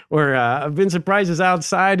scene where Vincent Price is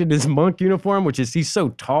outside in his monk uniform, which is, he's so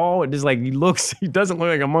tall. And just like, he doesn't look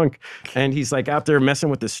like a monk. And he's like out there messing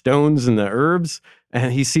with the stones and the herbs.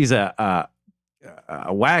 And he sees a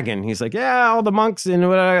wagon. He's like, yeah, all the monks and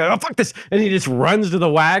whatever. Oh, fuck this. And he just runs to the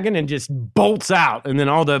wagon and just bolts out. And then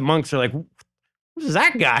all the monks are like, who's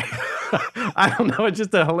that guy? I don't know. It's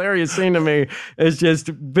just a hilarious scene to me. It's just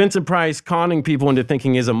Vincent Price conning people into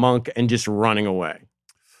thinking he's a monk and just running away.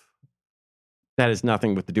 That has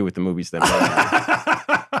nothing to do with the movies that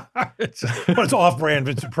But it's off-brand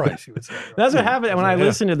Vincent Price, you would say. Right? That's what happened. When I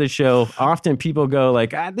listen to the show, often people go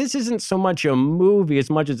like, this isn't so much a movie as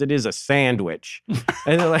much as it is a sandwich.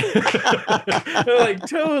 And they're like,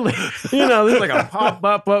 totally. There's like a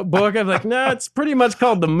pop-up book. I'm like, no, it's pretty much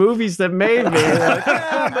called The Movies That Made Me. And they're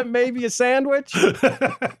like, but maybe a sandwich. We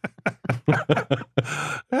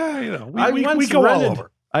go all over.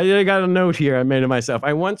 I got a note here I made of myself.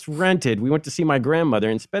 I once rented, we went to see my grandmother.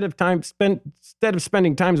 Instead of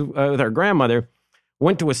spending time with our grandmother,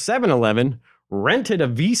 went to a 7-Eleven, rented a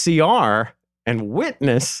VCR and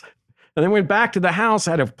Witness, and then went back to the house,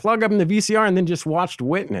 had to plug up in the VCR, and then just watched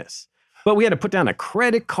Witness. But we had to put down a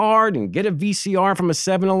credit card and get a VCR from a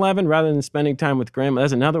 7-Eleven rather than spending time with grandma.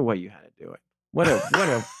 That's another way you had to do it. What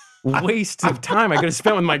a waste of time I could have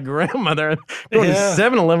spent with my grandmother going to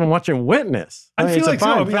 7-Eleven watching Witness. I feel it's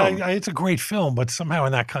like it's a great film, but somehow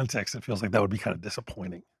in that context, it feels like that would be kind of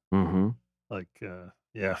disappointing. Mm-hmm. Like,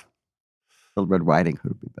 yeah. The Red Riding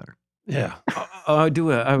Hood would be better. Yeah. I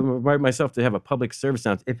invite myself to have a public service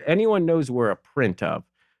announcement. If anyone knows where a print of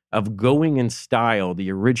Going in Style,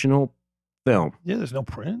 the original film. Yeah, there's no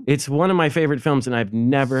print. It's one of my favorite films, and I've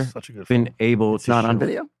never been able to. It's not on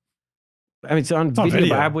video? I mean, it's on video,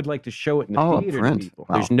 but I would like to show it in the theater to people.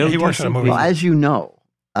 Wow. There's no he works in a movie. Well, as you know,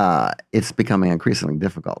 it's becoming increasingly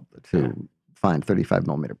difficult to find 35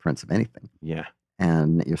 millimeter prints of anything. Yeah.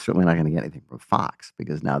 And you're certainly not going to get anything from Fox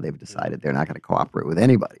because now they've decided they're not going to cooperate with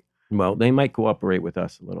anybody. Well, they might cooperate with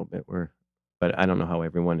us a little bit, but I don't know how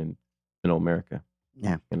everyone in middle America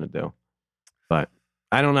is going to do. But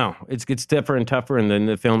I don't know. It's tougher and tougher, and then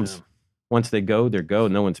the films, once they go, they're go.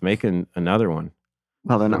 No one's making another one.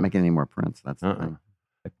 Well, they're not making any more prints. That's the thing.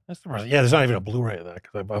 That's the problem. Yeah, there's not even a Blu-ray of that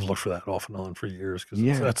because I've looked for that off and on for years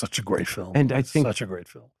because that's such a great film. And I think such a great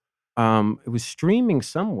film. It was streaming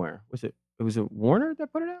somewhere. Was it Warner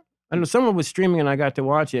that put it out? I don't know. Someone was streaming and I got to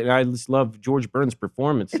watch it. And I just love George Burns'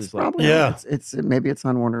 performance. It's probably maybe it's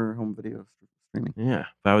on Warner Home Video streaming. Yeah,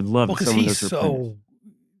 but I would love because he's so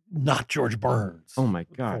not George Burns. Oh my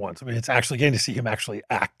god! For once, I mean, it's actually getting to see him actually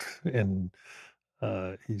act, and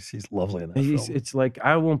he's lovely in that film. It's like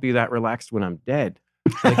I won't be that relaxed when I'm dead.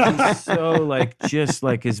 Like he's so like just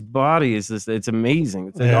like his body is just it's amazing.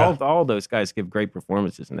 It's like all those guys give great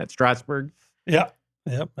performances in that Strasbourg. Yeah.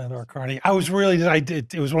 Yep, and Arcani.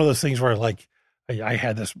 It was one of those things where like I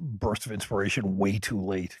had this burst of inspiration way too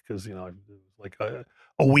late because it was like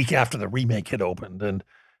a week after the remake had opened, and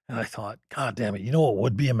I thought, God damn it, what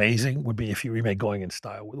would be amazing would be if you remake Going in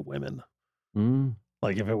Style with women.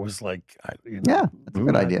 Like if it was like, that's a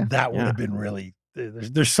good idea. That would have been really.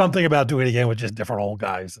 There's something about doing it again with just different old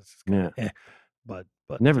guys. But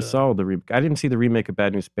never saw the remake. I didn't see the remake of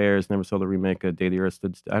Bad News Bears. Never saw the remake of Day the Earth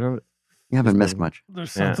Stood Still. You haven't missed much.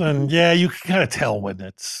 There's something, you can kind of tell when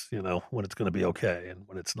it's, when it's going to be okay and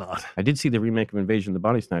when it's not. I did see the remake of Invasion of the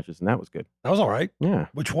Body Snatchers, and that was good. That was all right. Yeah.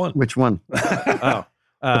 Which one? The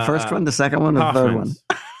first one, the second one, or the third one?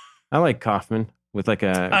 I like Kaufman with like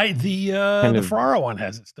a. The Ferrara one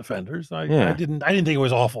has its defenders. I didn't think it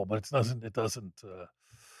was awful, but it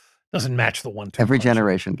doesn't match the one. Every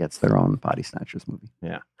generation gets their own Body Snatchers movie.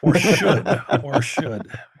 Yeah. Or should,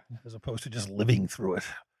 as opposed to just living through it.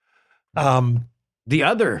 The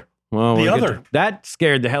Other. Well, that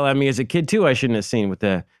scared the hell out of me as a kid too. I shouldn't have seen with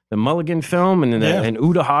the Mulligan film and then and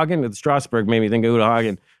Uta Hagen. The Strasbourg made me think of Uta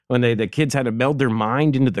Hagen when the kids had to meld their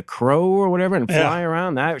mind into the crow or whatever and fly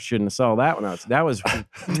around. That shouldn't have saw that one. That was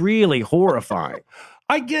really horrifying.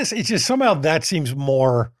 I guess it's just somehow that seems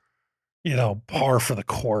more, par for the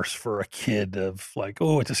course for a kid of like,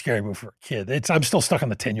 oh, it's a scary movie for a kid. I'm still stuck on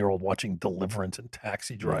the 10-year-old watching Deliverance and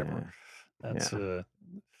Taxi Driver. That's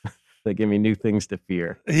They give me new things to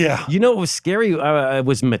fear. Yeah. What was scary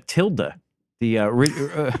was Matilda. The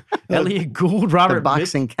Elliot Gould, Robert. The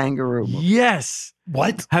boxing kangaroo movie. Yes.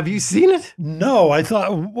 What? Have you seen it? No, I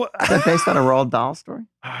thought. Is that based on a Roald Dahl story?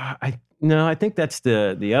 No, I think that's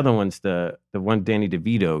the other one's the one Danny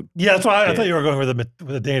DeVito. Yeah, that's why I thought you were going with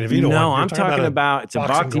the Danny DeVito one. No, I'm talking about it's a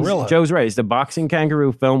boxing. Joe's right. It's the boxing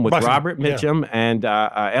kangaroo film with Robert Mitchum and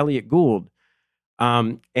Elliot Gould.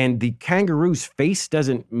 And the kangaroo's face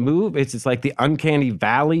doesn't move. It's like the uncanny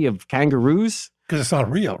valley of kangaroos. Because it's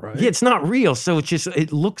not real, right? Yeah, it's not real. So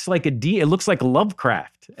it looks like it looks like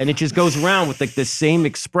Lovecraft. And it just goes around with like the same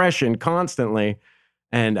expression constantly.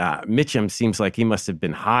 And Mitchum seems like he must have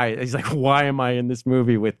been high. He's like, why am I in this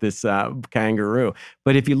movie with this kangaroo?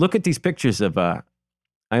 But if you look at these pictures of, I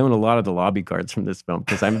own a lot of the lobby cards from this film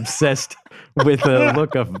because I'm obsessed with the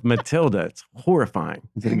look of Matilda. It's horrifying.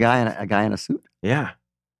 Is it a guy in a suit? Yeah.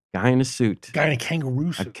 Guy in a suit. Guy in a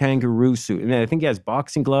kangaroo suit. A kangaroo suit. And I think he has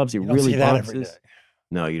boxing gloves. He you don't really see that boxes. every day.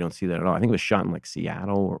 No, you don't see that at all. I think it was shot in like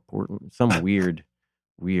Seattle or Portland. Some weird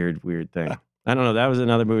thing. I don't know. That was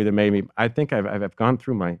another movie that made me. I think I've gone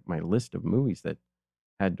through my list of movies that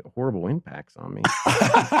had horrible impacts on me.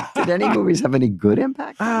 Did any movies have any good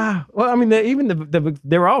impact? Well, I mean,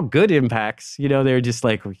 they're all good impacts. They're just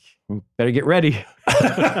like, better get ready.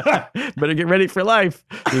 Better get ready for life.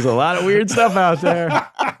 There's a lot of weird stuff out there.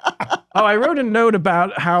 Oh, I wrote a note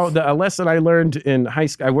about how a lesson I learned in high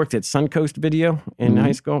school. I worked at Suncoast Video in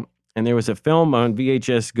high school, and there was a film on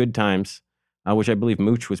VHS, Good Times, which I believe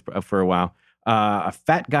Mooch was for a while. A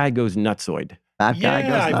Fat Guy Goes Nutsoid. That guy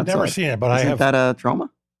goes I've never nutsoid. seen it, but Isn't I have. that a trauma?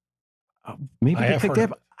 Maybe I they have picked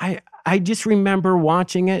heard it up. I just remember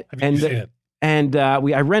watching it. Have you seen it? And I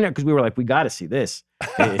rented it because we were like, we got to see this.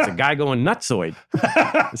 It's a guy going nutsoid.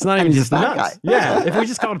 It's not even He's a just fat nuts. guy. Yeah, if we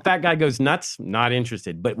just called it Fat Guy Goes Nuts, not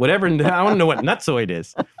interested. But whatever, I want to know what nutsoid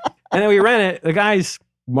is. And then we rent it. The guy's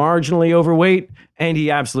marginally overweight, and he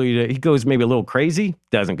goes maybe a little crazy.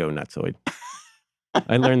 Doesn't go nutsoid.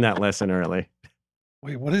 I learned that lesson early.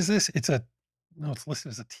 Wait, what is this? It's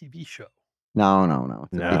listed as a TV show. No.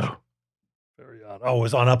 No. Very odd. Oh, it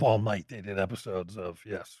was on Up All Night. They did episodes of,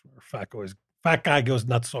 Fat Guy Goes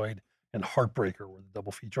Nutsoid and Heartbreaker were the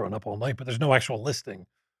double feature on Up All Night, but there's no actual listing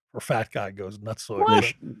for Fat Guy Goes Nutsoid.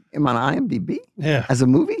 What? I'm on IMDb? Yeah. As a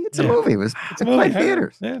movie? It's a movie. It's a played movie,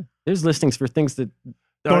 theaters. Yeah. There's listings for things that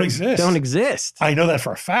Don't exist. Don't exist. I know that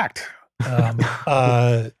for a fact.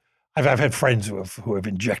 I've had friends who have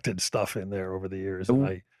injected stuff in there over the years.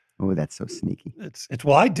 And Oh, that's so sneaky.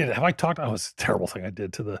 Well, I did it. Have I talked? Oh, it's a terrible thing I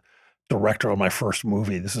did to the director of my first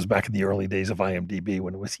movie. This was back in the early days of IMDb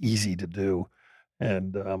when it was easy to do.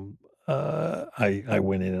 And I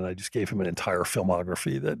went in and I just gave him an entire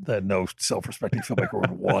filmography that no self-respecting filmmaker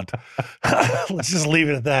would want. Let's just leave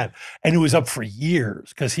it at that. And it was up for years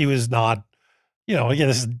because he was not, again,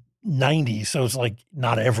 this is 90s. So it's like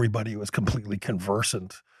not everybody was completely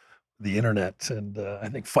conversant with the internet. And I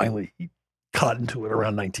think finally he caught into it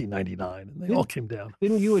around 1999 and they all came down.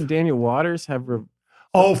 Didn't you and Daniel Waters have...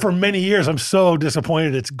 Oh, for many years. I'm so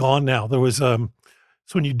disappointed it's gone now. There was, so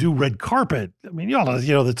when you do red carpet, I mean,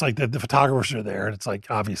 it's like the photographers are there. And it's like,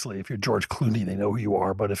 obviously, if you're George Clooney, they know who you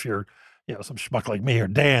are. But if you're, some schmuck like me or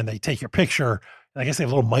Dan, they take your picture. And I guess they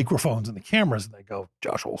have little microphones in the cameras and they go,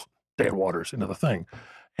 Josh Olson, Dan Waters into the thing.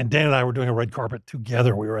 And Dan and I were doing a red carpet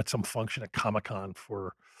together. We were at some function at Comic-Con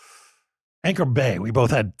for Anchor Bay. We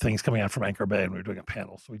both had things coming out from Anchor Bay and we were doing a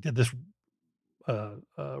panel. So we did this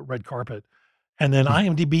red carpet. And then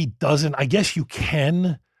IMDb doesn't, I guess you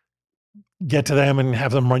can get to them and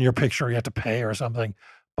have them run your picture. You have to pay or something.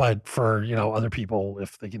 But for, other people,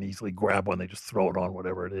 if they can easily grab one, they just throw it on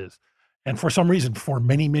whatever it is. And for some reason, for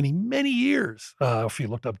many, many, many years, if you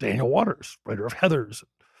looked up Daniel Waters, writer of Heathers,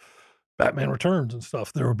 Batman Returns and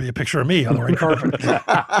stuff, there would be a picture of me on the red carpet.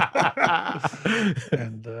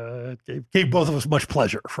 And it gave both of us much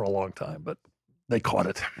pleasure for a long time, but they caught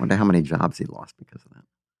it. Wonder how many jobs he lost because of that.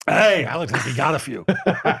 Hey, I look like he got a few.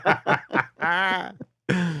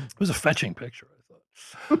 It was a fetching picture, I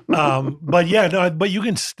thought. But yeah, no, but you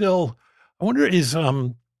can still, I wonder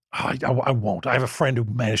I won't. I have a friend who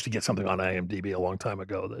managed to get something on IMDb a long time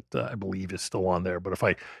ago that I believe is still on there. But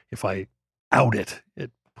if I out it, it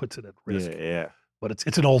puts it at risk. Yeah. But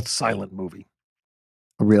it's an old silent movie.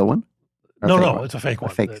 A real one? Or No, one? it's a fake one.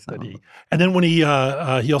 Fake And then when he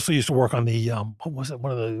also used to work on the, what was it?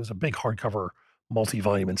 It was a big hardcover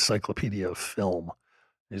multi-volume encyclopedia of film.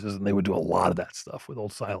 He says, and they would do a lot of that stuff with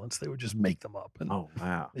old silence. They would just make them up. And, Oh,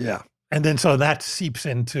 wow. yeah. And then so that seeps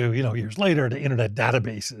into, years later to internet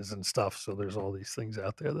databases and stuff. So there's all these things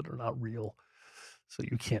out there that are not real. So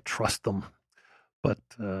you can't trust them. But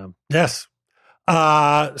yes.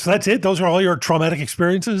 So that's it. Those are all your traumatic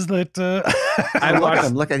experiences that I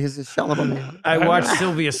watched. Look at his shell of a man. I watched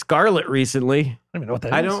Sylvia Scarlett recently. I don't even know what that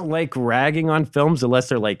is. I don't like ragging on films unless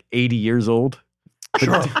they're like 80 years old.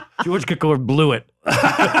 Sure. George Cukor blew it. But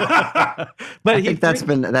I think that's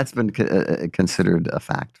been considered a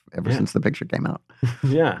fact ever since the picture came out.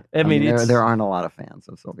 Yeah. I mean there aren't a lot of fans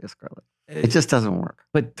of Sylvia Scarlett. It just doesn't work.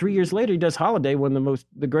 But 3 years later, he does Holiday, one of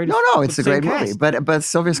the greatest. No, it's a great cast. movie. But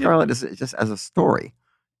Sylvia Scarlett is just as a story,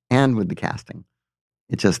 and with the casting,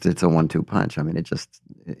 it's a 1-2 punch. I mean,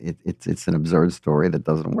 it's an absurd story that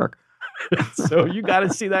doesn't work. So you got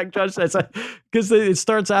to see that, Josh. That's because it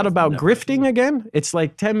starts out about grifting again. It's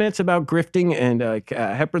like 10 minutes about grifting, and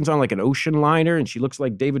Hepburn's on like an ocean liner, and she looks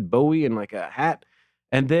like David Bowie in like a hat.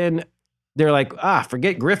 And then they're like,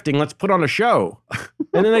 forget grifting, let's put on a show.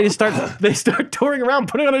 And then they start touring around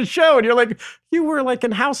putting on a show, and you're like, you were like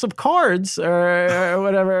in House of Cards or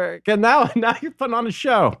whatever. And now you're putting on a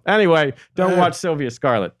show. Anyway, don't watch Sylvia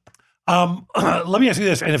Scarlett. Let me ask you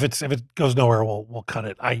this, and if it goes nowhere, we'll cut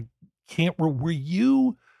it. Were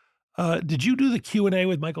you, did you do the Q&A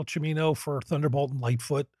with Michael Cimino for Thunderbolt and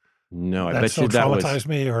Lightfoot? No, I That bet so you that was traumatized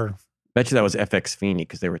me, or? Bet you that was FX Feeney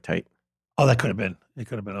because they were tight. Oh, that could have been. It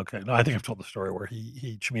could have been. Okay. No, I think I've told the story where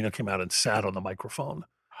Cimino came out and sat on the microphone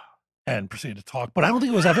and proceeded to talk. But I don't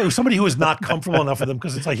think it was that. It was somebody who was not comfortable enough with him,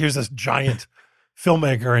 because it's like, here's this giant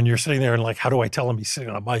filmmaker and you're sitting there and like, how do I tell him he's sitting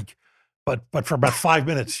on a mic? But for about 5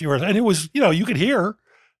 minutes and it was, you could hear,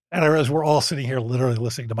 And I realized we're all sitting here literally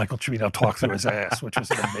listening to Michael Cimino talk through his ass, which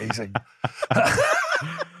was amazing.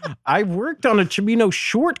 I worked on a Cimino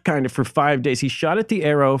short kind of for 5 days. He shot at the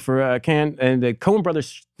Arrow for and the Coen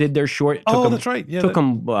brothers did their short. That's right. Yeah, took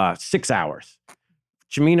them 6 hours.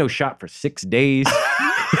 Cimino shot for 6 days.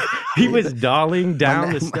 He was dolling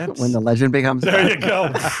down the steps. When the legend becomes there you go.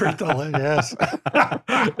 Yes.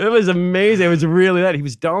 It was amazing. It was really that. He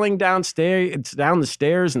was dolling down the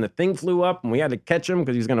stairs, and the thing flew up, and we had to catch him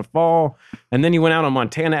because he was going to fall. And then he went out on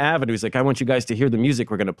Montana Avenue. He's like, I want you guys to hear the music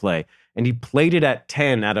we're going to play. And he played it at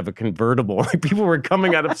 10 out of a convertible. Like people were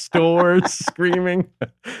coming out of stores screaming.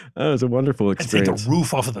 That was a wonderful experience. And take the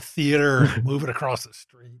roof off of the theater and move it across the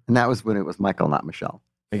street. And that was when it was Michael, not Michelle.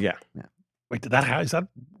 Yeah. Wait, did that happen? Is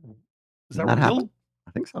that real? Happen?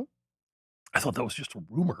 I think so. I thought that was just a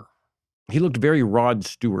rumor. He looked very Rod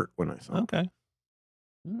Stewart when I saw him. Okay.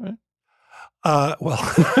 All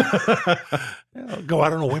right. Go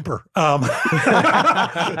out on a whimper.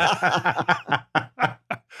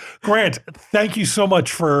 Grant, thank you so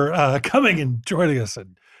much for coming and joining us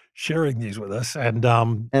and sharing these with us. And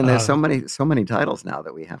there's so many titles now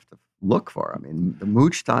that we have to look for. I mean, the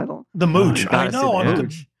Mooch title. The Mooch. I know.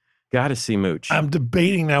 Got to see Mooch. I'm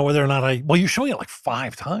debating now whether or not you're showing it like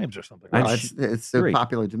 5 times or something. Well, it's a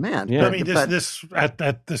popular demand. Yeah. I mean, this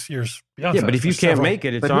at this year's Beyond Fest, but if you can't make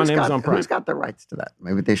it, it's on Amazon Prime. Who's got the rights to that?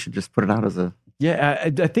 Maybe they should just put it out as a... Yeah,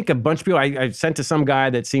 I think a bunch of people, I sent to some guy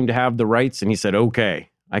that seemed to have the rights, and he said, okay.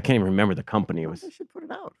 I can't even remember the company. They should put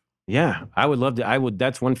it out. Yeah, I would love to.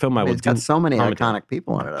 That's one film I would It's got so many iconic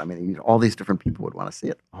people on it. I mean, all these different people would want to see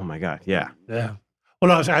it. Oh, my God, yeah. Yeah.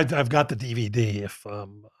 Well, no, I've got the DVD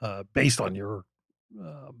based on your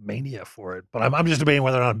mania for it, but I'm just debating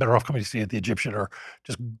whether or not I'm better off coming to see it at the Egyptian or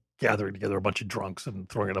just gathering together a bunch of drunks and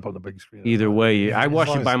throwing it up on the big screen. Either way, I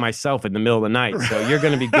watched it by myself in the middle of the night, so you're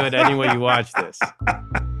going to be good any way you watch this.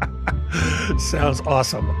 Sounds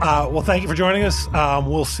awesome. Well, thank you for joining us.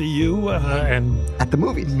 We'll see you and at the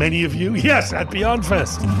movies. Many of you, yes, at Beyond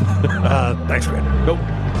Fest. Thanks, Grant. Go.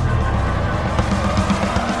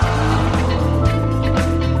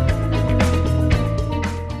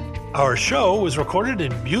 Our show was recorded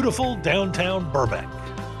in beautiful downtown Burbank.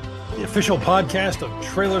 The official podcast of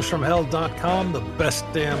trailersfromhell.com, the best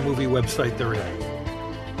damn movie website there is.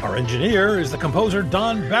 Our engineer is the composer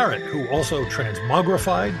Don Barrett, who also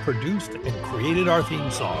transmogrified, produced, and created our theme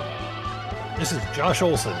song. This is Josh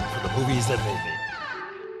Olson for The Movies That Made Me.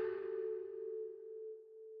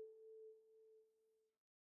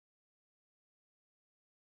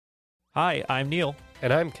 Hi, I'm Neil.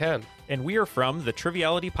 And I'm Ken. And we are from the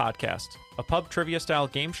Triviality Podcast, a pub trivia-style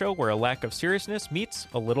game show where a lack of seriousness meets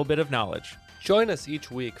a little bit of knowledge. Join us each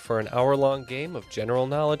week for an hour-long game of general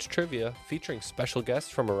knowledge trivia featuring special guests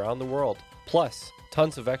from around the world, plus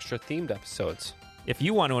tons of extra themed episodes. If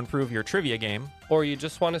you want to improve your trivia game, or you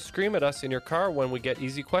just want to scream at us in your car when we get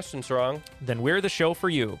easy questions wrong, then we're the show for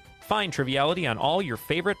you. Find Triviality on all your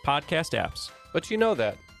favorite podcast apps. But you know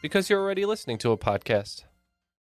that, because you're already listening to a podcast.